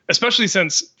 especially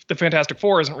since the Fantastic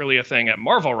Four isn't really a thing at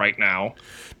Marvel right now.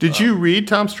 Did you read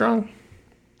Tom Strong?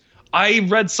 I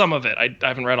read some of it. I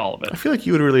haven't read all of it. I feel like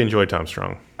you would really enjoy Tom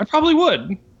Strong. I probably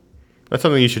would. That's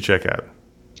something you should check out.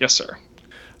 Yes, sir.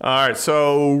 All right,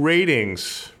 so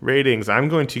ratings. I'm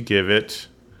going to give it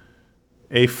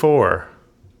a 4.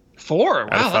 4? Wow,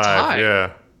 that's high.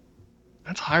 Yeah.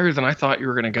 That's higher than I thought you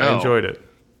were going to go. I enjoyed it.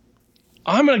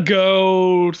 I'm going to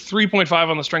go 3.5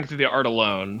 on the strength of the art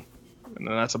alone. And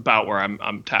then that's about where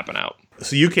I'm tapping out.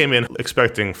 So you came in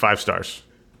expecting 5 stars.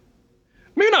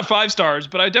 Maybe not 5 stars,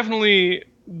 but I definitely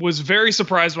was very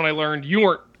surprised when I learned you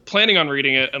weren't planning on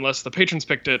reading it unless the patrons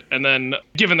picked it, and then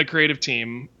given the creative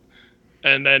team.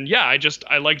 And then, yeah,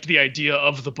 I liked the idea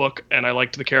of the book, and I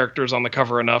liked the characters on the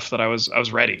cover enough that I was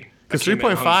ready. Because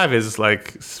 3.5 is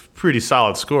like a pretty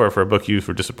solid score for a book you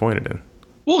were disappointed in.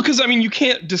 Well, because, I mean, you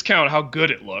can't discount how good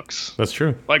it looks. That's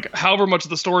true. Like, however much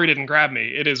the story didn't grab me,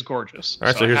 it is gorgeous. All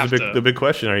right, so here's the big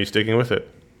question. Are you sticking with it?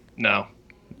 No.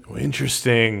 Oh,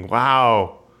 interesting.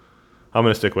 Wow. I'm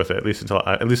going to stick with it, at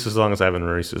least as long as Ivan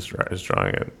Reis is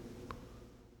drawing it.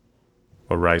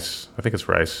 Or Rice. I think it's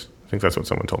Rice. I think that's what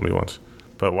someone told me once.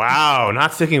 But wow,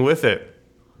 not sticking with it.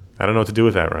 I don't know what to do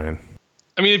with that, Ryan.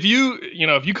 I mean, if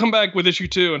you come back with issue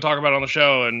 2 and talk about it on the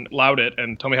show and loud it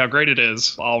and tell me how great it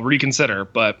is, I'll reconsider.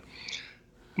 But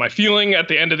my feeling at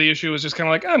the end of the issue was just kind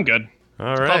of like, I'm good. All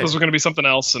right. I thought this was going to be something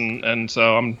else, and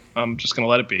so I'm just going to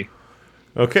let it be.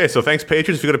 Okay, so thanks,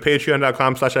 patrons. If you go to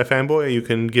patreon.com/ifanboy, you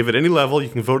can give it any level. You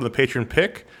can vote in the patron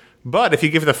pick. But if you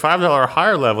give it the $5 or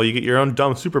higher level, you get your own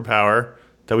dumb superpower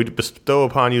that we bestow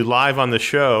upon you live on the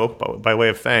show by way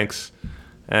of thanks.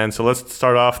 And so let's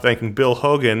start off thanking Bill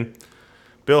Hogan.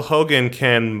 Bill Hogan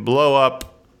can blow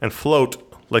up and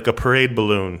float like a parade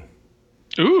balloon.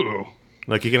 Ooh.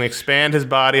 Like he can expand his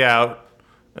body out,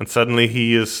 and suddenly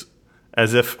he is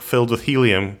as if filled with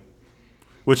helium,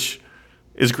 which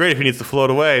is great if he needs to float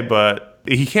away, but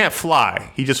he can't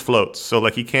fly. He just floats. So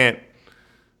like he can't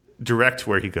direct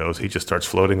where he goes. He just starts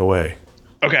floating away.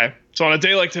 Okay. So on a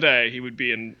day like today, he would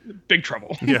be in big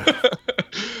trouble. Yeah.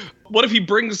 What if he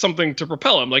brings something to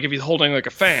propel him? Like if he's holding like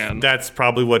a fan. That's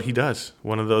probably what he does.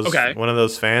 One of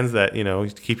those fans that,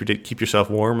 keep yourself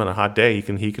warm on a hot day.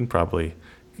 He can probably,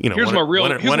 Here's my real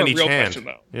question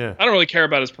though. Yeah. I don't really care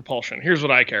about his propulsion. Here's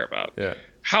what I care about. Yeah.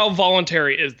 How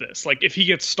voluntary is this? Like if he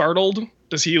gets startled,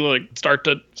 does he like start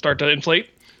to inflate?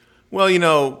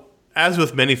 Well, as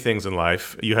with many things in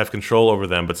life, you have control over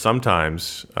them, but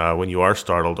sometimes when you are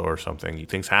startled or something,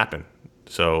 things happen.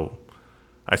 So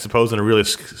I suppose in a really,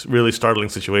 really startling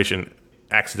situation,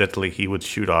 accidentally he would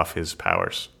shoot off his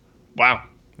powers. Wow.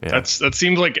 Yeah. That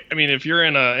seems like, if you're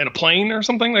in a plane or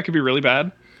something, that could be really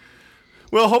bad.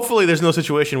 Well, hopefully there's no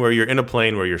situation where you're in a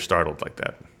plane where you're startled like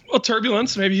that. Well,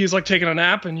 turbulence. Maybe he's like taking a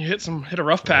nap and you hit a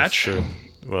rough patch. That's true.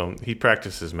 Well, he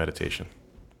practices meditation.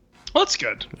 Well, that's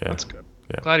good. Yeah. That's good.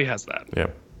 Yeah. Glad he has that. Yeah.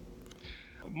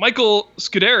 Michael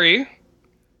Scuderi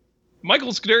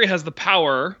has the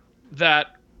power that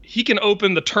he can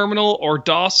open the terminal or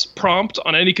DOS prompt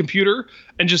on any computer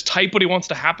and just type what he wants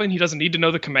to happen. He doesn't need to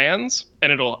know the commands,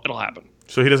 and it'll happen.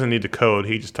 So he doesn't need to code.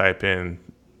 He just type in,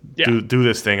 do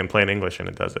this thing in plain English, and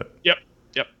it does it. Yep.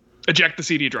 Eject the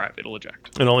CD drive. It'll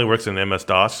eject. It only works in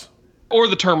MS-DOS? Or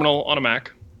the terminal on a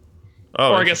Mac.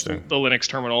 Oh, or I guess the Linux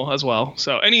terminal as well.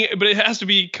 So but it has to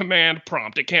be command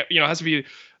prompt. It can't, it has to be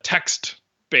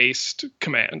text-based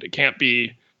command. It can't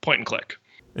be point and click.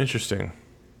 Interesting.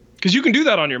 Because you can do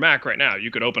that on your Mac right now.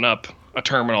 You could open up a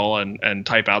terminal and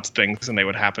type out things and they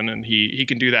would happen. And he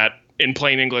can do that in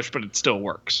plain English, but it still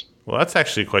works. Well, that's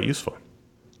actually quite useful.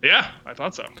 Yeah, I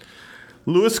thought so.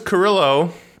 Louis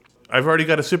Carrillo. I've already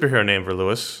got a superhero name for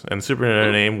Louis, and the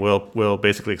superhero name will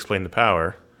basically explain the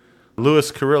power. Louis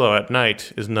Carrillo at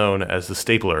night is known as the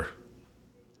Stapler.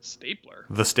 Stapler?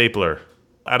 The Stapler.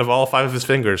 Out of all 5 of his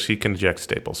fingers, he can eject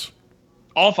staples.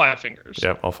 All 5 fingers?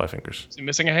 Yeah, all 5 fingers. Is he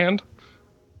missing a hand?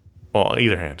 Well,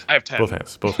 either hand. I have 10. Both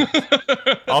hands.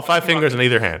 All 5 fingers in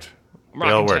either hand.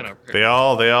 They all work. They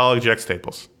all eject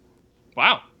staples.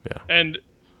 Wow. Yeah. And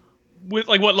with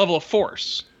like what level of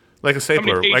force? Like a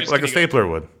stapler, like a stapler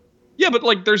would. Yeah, but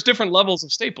like there's different levels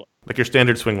of stapler. Like your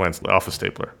standard swing lines off a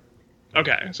stapler.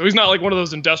 Okay, so he's not like one of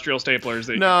those industrial staplers.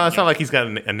 No, it's not like he's got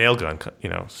a nail gun,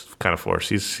 kind of force.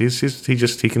 He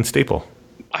can staple.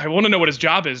 I want to know what his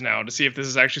job is now to see if this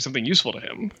is actually something useful to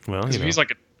him. Well, if he's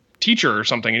like a teacher or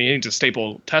something and he needs to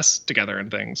staple tests together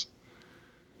and things.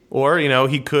 Or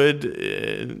he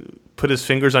could put his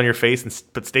fingers on your face and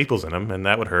put staples in them, and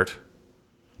that would hurt.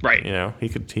 Right. He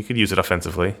could use it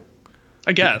offensively.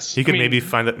 I guess he could maybe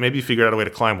figure out a way to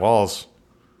climb walls.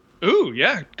 Ooh,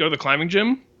 yeah, go to the climbing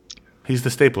gym. He's the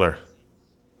Stapler.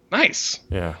 Nice.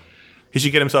 Yeah, he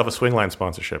should get himself a Swingline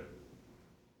sponsorship.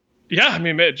 Yeah,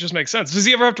 it just makes sense. Does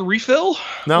he ever have to refill?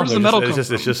 No, where does the metal come from?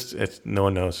 It's just no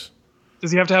one knows.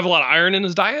 Does he have to have a lot of iron in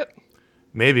his diet?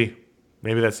 Maybe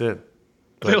that's it.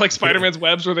 Are they like Spider-Man's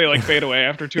webs where they like fade away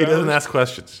after 2 hours? He doesn't ask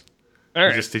questions. All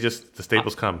right. The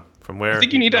staples come from where? I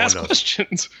think you need to ask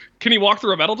questions. Can he walk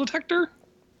through a metal detector?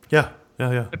 Yeah.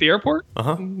 At the airport?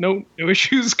 No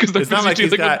issues because it's not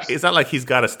like he's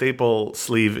got a staple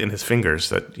sleeve in his fingers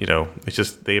that it's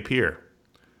just they appear.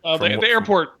 The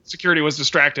airport security was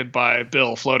distracted by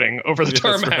Bill floating over the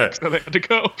tarmac, right. So they had to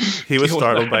go. He was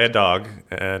startled by a dog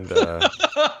and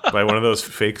by one of those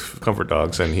fake comfort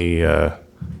dogs, and he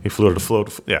flew to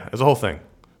float. Yeah, it's a whole thing.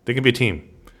 They can be a team.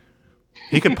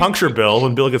 He can puncture Bill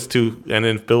when Bill gets and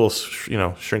then Bill will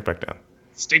shrink back down.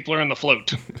 Stapler and the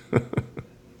float.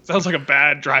 Sounds like a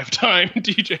bad drive time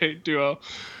DJ duo.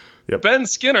 Yep. Ben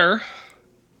Skinner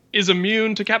is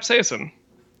immune to capsaicin.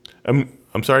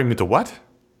 I'm sorry, immune to what?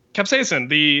 Capsaicin,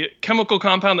 the chemical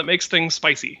compound that makes things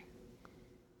spicy.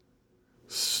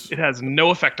 It has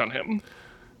no effect on him.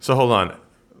 So hold on.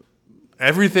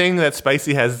 Everything that's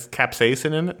spicy has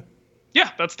capsaicin in it?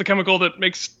 Yeah, that's the chemical that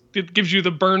gives you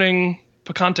the burning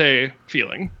picante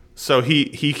feeling. So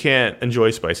he can't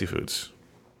enjoy spicy foods.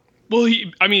 Well,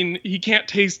 he can't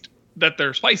taste that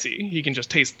they're spicy. He can just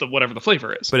taste whatever the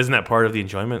flavor is. But isn't that part of the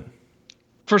enjoyment?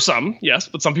 For some, yes,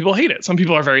 but some people hate it. Some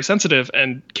people are very sensitive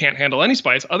and can't handle any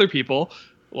spice. Other people,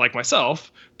 like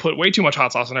myself, put way too much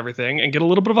hot sauce on everything and get a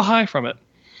little bit of a high from it.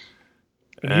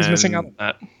 And he's missing out on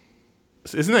that.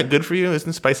 Isn't that good for you?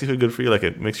 Isn't spicy food good for you? Like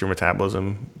it makes your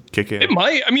metabolism kick in? It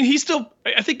might.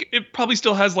 I think it probably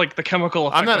still has like the chemical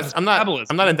effect on his metabolism.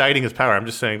 I'm not indicting his power. I'm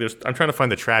just saying I'm trying to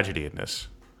find the tragedy in this.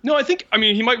 No,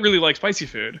 he might really like spicy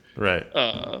food. Right.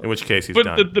 In which case he's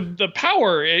done. But the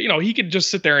power, he could just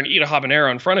sit there and eat a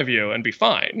habanero in front of you and be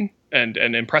fine and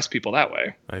impress people that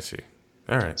way. I see.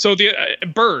 All right. So the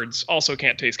birds also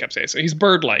can't taste capsaicin. He's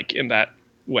bird-like in that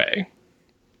way.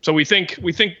 So we think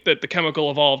that the chemical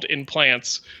evolved in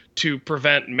plants to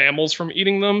prevent mammals from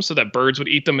eating them, so that birds would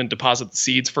eat them and deposit the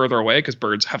seeds further away, because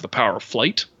birds have the power of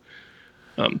flight.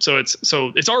 So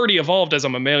it's already evolved as a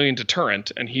mammalian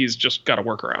deterrent, and he's just got a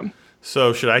workaround.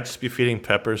 So should I just be feeding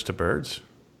peppers to birds?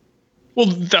 Well,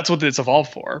 that's what it's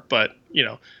evolved for. But,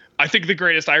 I think the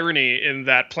greatest irony in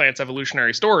that plant's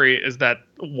evolutionary story is that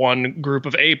one group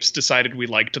of apes decided we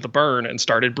liked the burn and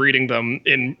started breeding them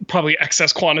in probably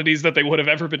excess quantities that they would have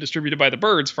ever been distributed by the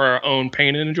birds for our own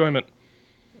pain and enjoyment.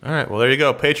 All right. Well, there you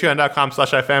go.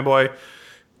 Patreon.com/ifanboy.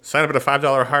 Sign up at a $5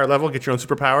 or higher level. Get your own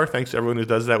superpower. Thanks to everyone who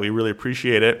does that. We really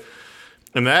appreciate it.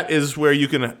 And that is where you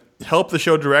can help the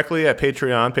show directly at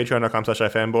Patreon,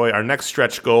 patreon.com/ifanboy. Our next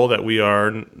stretch goal that we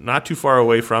are not too far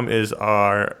away from is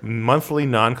our monthly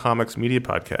non-comics media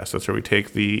podcast. That's where we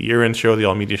take the year-end show, the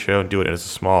all-media show, and do it as a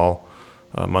small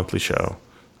monthly show.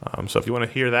 So if you want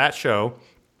to hear that show,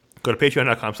 go to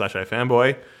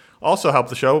patreon.com/ifanboy. Also help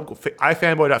the show,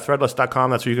 ifanboy.threadless.com.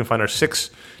 That's where you can find our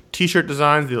 6 T-shirt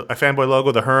designs, the iFanboy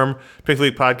logo, the Herm, Pick the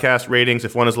Week podcast, ratings,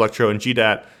 if one is Electro, and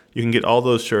GDAT. You can get all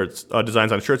those shirts,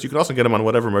 designs on shirts. You can also get them on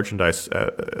whatever merchandise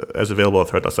is available at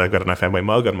Threadless. I've got an iFanboy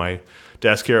mug on my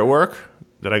desk here at work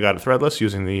that I got at Threadless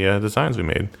using the designs we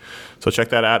made. So check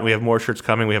that out. And we have more shirts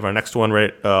coming. We have our next one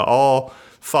all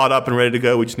thought up and ready to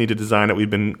go. We just need to design it. We've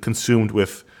been consumed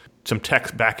with some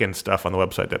tech back-end stuff on the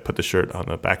website that put the shirt on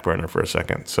the back burner for a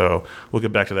second. So we'll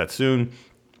get back to that soon.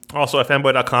 Also,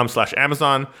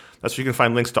 ifanboy.com/Amazon. That's where you can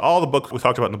find links to all the books we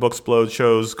talked about in the Booksplode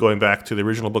shows, going back to the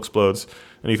original Booksplodes.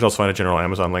 And you can also find a general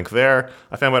Amazon link there.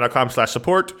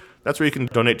 ifanboy.com/support. That's where you can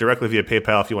donate directly via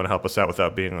PayPal if you want to help us out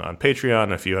without being on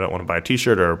Patreon. If you don't want to buy a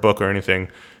T-shirt or a book or anything,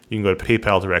 you can go to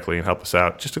PayPal directly and help us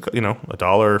out. Just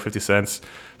 $1.50,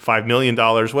 $5 million,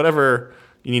 whatever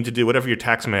you need to do, whatever your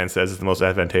tax man says is the most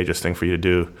advantageous thing for you to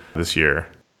do this year.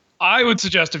 I would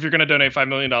suggest if you're going to donate $5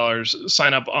 million,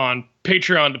 sign up on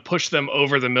Patreon to push them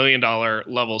over the $1 million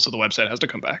level so the website has to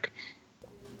come back.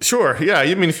 Sure. Yeah.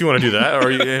 I mean, if you want to do that,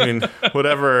 or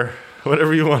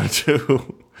whatever you want to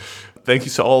do. Thank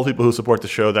you to all the people who support the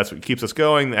show. That's what keeps us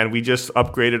going. And we just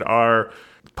upgraded our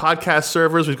podcast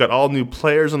servers. We've got all new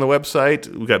players on the website.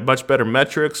 We've got much better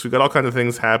metrics. We've got all kinds of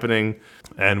things happening.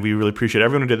 And we really appreciate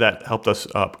everyone who did that, helped us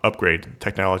upgrade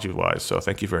technology-wise. So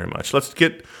thank you very much. Let's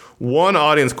get one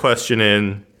audience question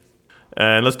in.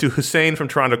 And let's do Hussein from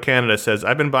Toronto, Canada. Says,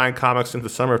 I've been buying comics since the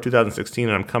summer of 2016,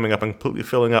 and I'm coming up and completely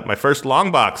filling up my first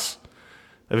long box.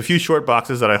 I have a few short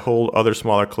boxes that I hold other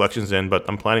smaller collections in, but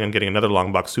I'm planning on getting another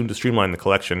long box soon to streamline the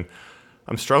collection.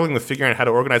 I'm struggling with figuring out how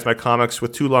to organize my comics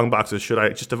with 2 long boxes. Should I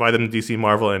just divide them into DC,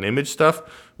 Marvel, and Image stuff,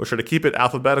 or should I keep it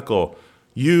alphabetical?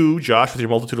 You, Josh, with your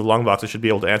multitude of long boxes, should be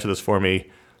able to answer this for me.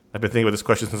 I've been thinking about this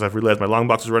question since I've realized my long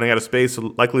box is running out of space,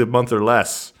 so likely a month or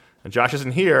less. And Josh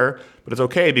isn't here, but it's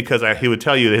okay because he would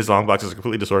tell you that his long boxes are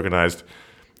completely disorganized.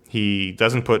 He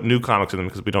doesn't put new comics in them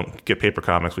because we don't get paper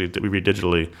comics. We read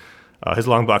digitally. His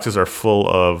long boxes are full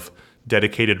of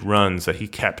dedicated runs that he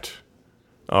kept,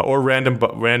 or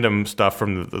random stuff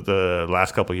from the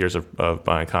last couple of years of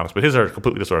buying comics. But his are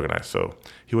completely disorganized, so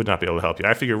he would not be able to help you.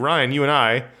 I figure, Ryan, you and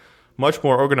I, much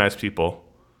more organized people,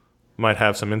 might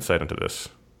have some insight into this.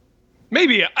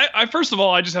 Maybe. I first of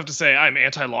all, I just have to say I'm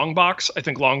anti-long box. I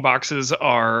think long boxes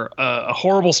are a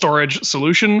horrible storage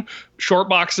solution. Short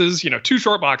boxes, 2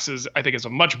 short boxes, I think is a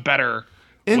much better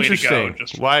Interesting. way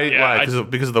to go. Why?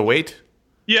 Because of the weight?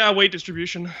 Yeah, weight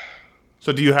distribution.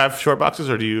 So do you have short boxes,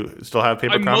 or do you still have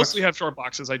paper comics? I mostly have short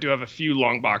boxes. I do have a few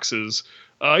long boxes.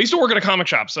 I used to work at a comic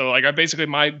shop, so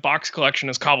my box collection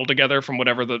is cobbled together from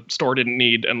whatever the store didn't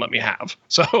need and let me have.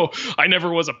 So I never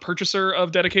was a purchaser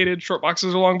of dedicated short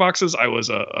boxes or long boxes. I was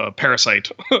a parasite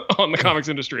on the comics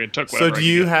industry and took whatever. So do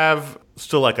you have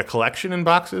still a collection in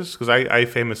boxes? Because I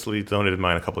famously donated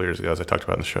mine a couple of years ago, as I talked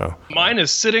about in the show. Mine is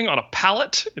sitting on a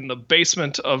pallet in the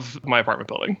basement of my apartment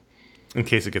building. In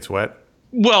case it gets wet?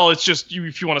 Well, it's just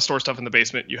if you want to store stuff in the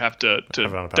basement, you have to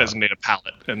designate a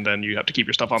pallet, and then you have to keep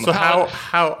your stuff on the pallet. So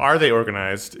how are they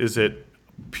organized? Is it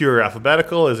pure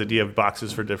alphabetical? Do you have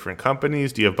boxes for different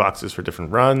companies? Do you have boxes for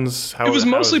different runs? It was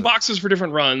mostly boxes for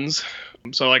different runs.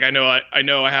 So I know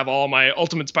I have all my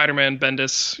Ultimate Spider-Man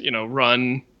Bendis,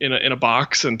 run in a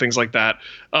box and things like that.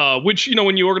 Which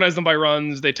when you organize them by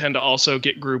runs, they tend to also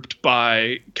get grouped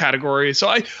by category. So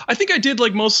I think I did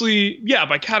mostly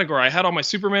by category. I had all my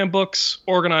Superman books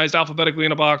organized alphabetically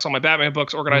in a box, all my Batman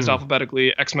books organized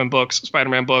alphabetically, X-Men books,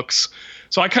 Spider-Man books.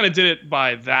 So I kind of did it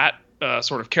by that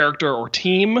sort of character or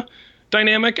team.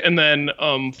 dynamic. And then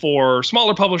for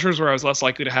smaller publishers where I was less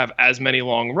likely to have as many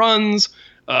long runs,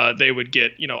 they would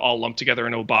get, all lumped together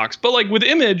in a box. But like with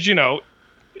Image,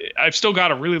 I've still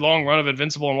got a really long run of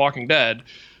Invincible and Walking Dead.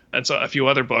 And so a few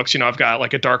other books, I've got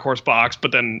like a Dark Horse box,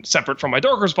 but then separate from my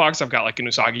Dark Horse box, I've got like an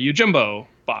Usagi Yojimbo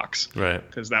box. Right.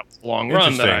 Because that was a long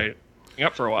run that I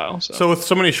up for a while. So with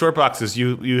so many short boxes,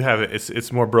 you have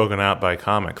it's more broken out by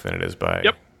comic than it is by.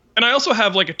 Yep. And I also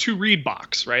have like a to-read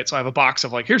box, right? So I have a box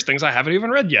of like, here's things I haven't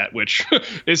even read yet, which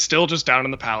is still just down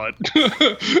in the pallet.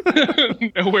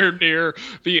 Nowhere near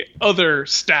the other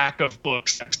stack of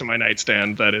books next to my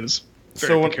nightstand that is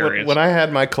very precarious. When I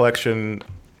had my collection,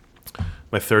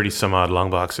 my 30 some odd long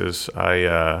boxes,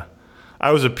 I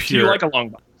was a pure. Do you like a long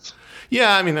box?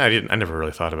 Yeah, I mean, I never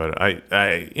really thought about it.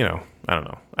 I don't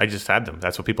know. I just had them.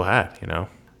 That's what people had,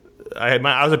 I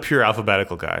was a pure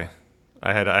alphabetical guy.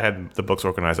 I had the books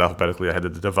organized alphabetically. I had the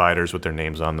dividers with their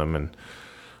names on them and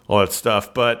all that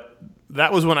stuff. But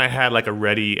that was when I had like a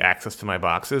ready access to my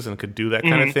boxes and could do that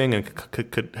kind of thing, and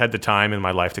could had the time in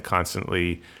my life to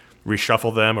constantly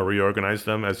reshuffle them or reorganize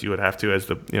them as you would have to as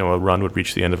the a run would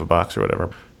reach the end of a box or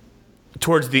whatever.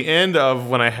 Towards the end of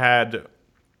when I had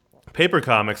paper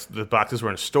comics, the boxes were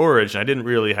in storage, and I didn't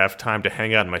really have time to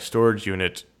hang out in my storage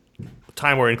unit,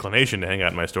 time or inclination to hang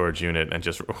out in my storage unit and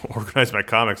just organize my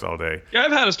comics all day. Yeah,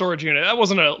 I've had a storage unit. That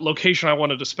wasn't a location I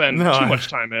wanted to spend too much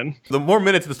time in. The more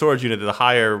minutes in the storage unit, the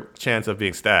higher chance of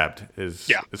being stabbed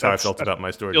is how I felt about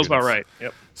my storage unit. Feels about right.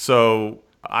 Yep. So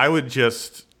I would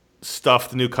just stuff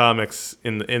the new comics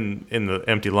in the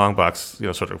empty long box,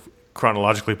 sort of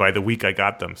chronologically by the week I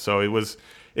got them. So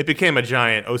it became a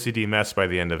giant OCD mess by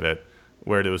the end of it,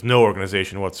 where there was no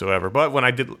organization whatsoever. But when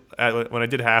I did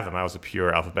have them, I was a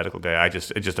pure alphabetical guy.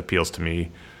 It just appeals to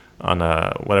me on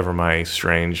whatever my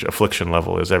strange affliction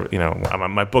level is.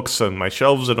 My books and my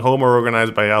shelves at home are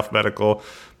organized by alphabetical.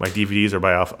 My DVDs are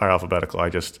alphabetical.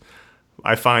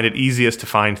 I find it easiest to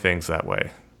find things that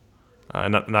way,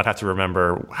 not have to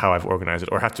remember how I've organized it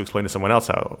or have to explain to someone else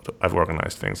how I've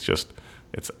organized things. Just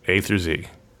it's A through Z.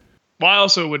 Well, I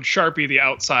also would Sharpie the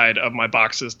outside of my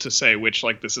boxes to say which,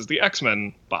 like, this is the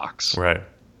X-Men box. Right.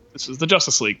 This is the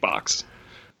Justice League box.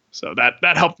 So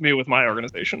that helped me with my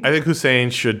organization. I think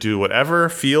Hussein should do whatever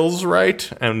feels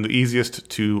right and the easiest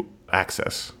to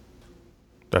access.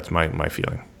 That's my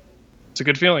feeling. It's a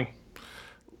good feeling.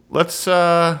 Let's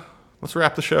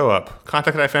wrap the show up.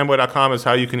 Contact@ifanboy.com is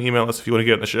how you can email us if you want to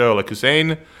get on the show. Like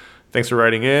Hussein, thanks for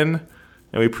writing in,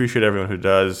 and we appreciate everyone who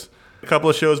does. A couple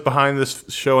of shows behind this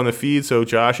show on the feed. So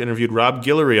Josh interviewed Rob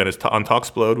Guillory on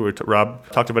Talksplode, where Rob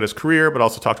talked about his career, but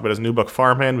also talked about his new book,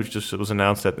 Farmhand, which just was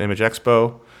announced at Image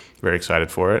Expo. Very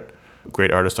excited for it.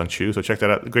 Great artist on Chew, so check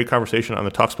that out. Great conversation on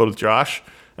the Talksplode with Josh.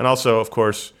 And also, of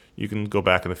course, you can go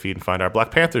back in the feed and find our Black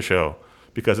Panther show,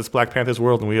 because it's Black Panther's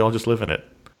world and we all just live in it.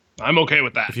 I'm okay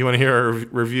with that. If you want to hear a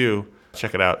review,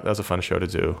 check it out. That was a fun show to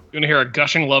do. You want to hear a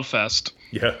gushing love fest?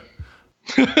 Yeah.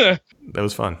 That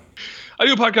was fun. I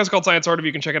do a podcast called Science Order.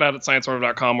 You can check it out at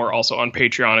scienceorder.com. We're also on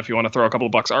Patreon if you want to throw a couple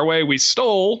of bucks our way. We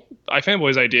stole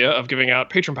iFanboy's idea of giving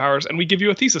out patron powers, and we give you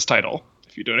a thesis title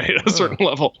if you donate at a certain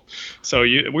level. So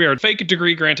we are a fake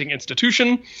degree granting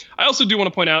institution. I also do want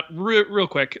to point out real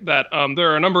quick that there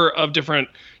are a number of different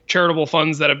charitable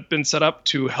funds that have been set up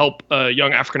to help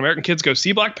young African-American kids go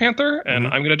see Black Panther. And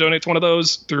I'm going to donate to one of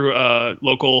those through a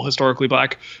local historically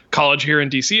Black college here in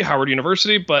DC, Howard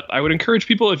University. But I would encourage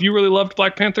people, if you really loved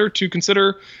Black Panther, to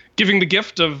consider giving the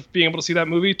gift of being able to see that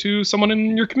movie to someone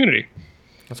in your community.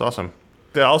 That's awesome.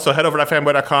 Also, head over to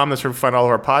ifanboy.com. That's where you find all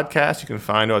of our podcasts. You can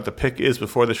find out what the pick is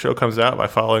before the show comes out by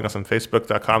following us on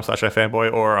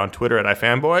facebook.com/ifanboy or on Twitter at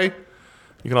ifanboy.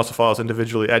 You can also follow us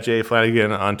individually at Jay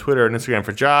Flanagan on Twitter and Instagram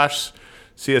for Josh,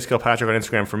 CS Kilpatrick on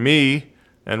Instagram for me,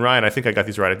 and Ryan, I think I got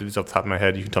these right. I did these off the top of my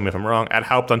head. You can tell me if I'm wrong. At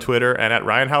Haupt on Twitter and at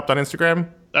Ryan Haupt on Instagram.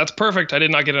 That's perfect. I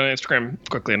did not get on Instagram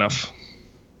quickly enough.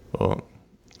 Well,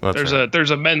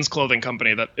 there's a men's clothing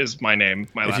company that is my name.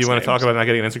 If you want to talk about not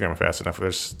getting an Instagram fast enough,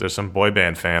 there's some boy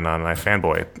band fan on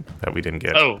iFanboy that we didn't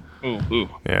get. Oh, ooh.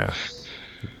 Yeah.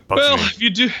 Well, if you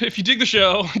dig the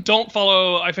show, don't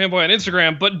follow iFanboy on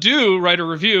Instagram, but do write a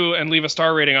review and leave a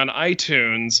star rating on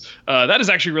iTunes. That is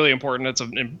actually really important. It's a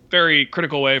very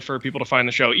critical way for people to find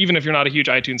the show. Even if you're not a huge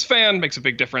iTunes fan, makes a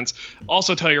big difference.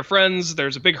 Also, tell your friends.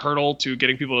 There's a big hurdle to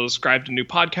getting people to subscribe to new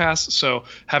podcasts, so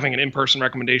having an in-person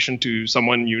recommendation to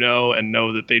someone you know and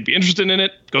know that they'd be interested in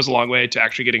it goes a long way to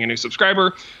actually getting a new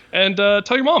subscriber. And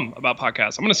tell your mom about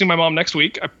podcasts. I'm going to see my mom next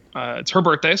week. It's her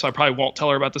birthday, so I probably won't tell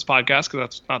her about this podcast because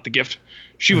that's not the gift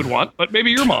she would want. But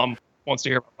maybe your mom wants to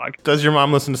hear about podcast. Does your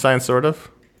mom listen to Science Sort of?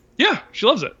 Yeah, she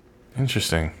loves it.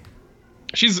 Interesting.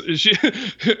 she'll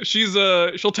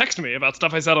text me about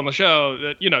stuff I said on the show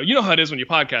that, you know how it is when you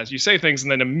podcast, you say things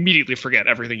and then immediately forget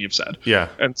everything you've said. Yeah.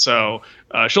 And so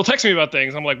she'll text me about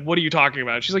things. I'm like, what are you talking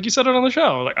about? She's like, you said it on the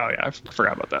show. I'm like, oh yeah, I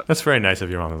forgot about that. That's very nice of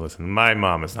your mom to listen. My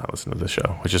mom is not listening to the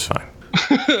show, which is fine.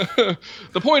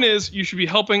 The point is, you should be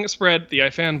helping spread the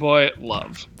iFanboy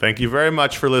love. Thank you very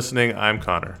much for listening. I'm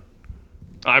Connor.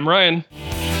 I'm Ryan.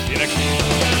 See you next week.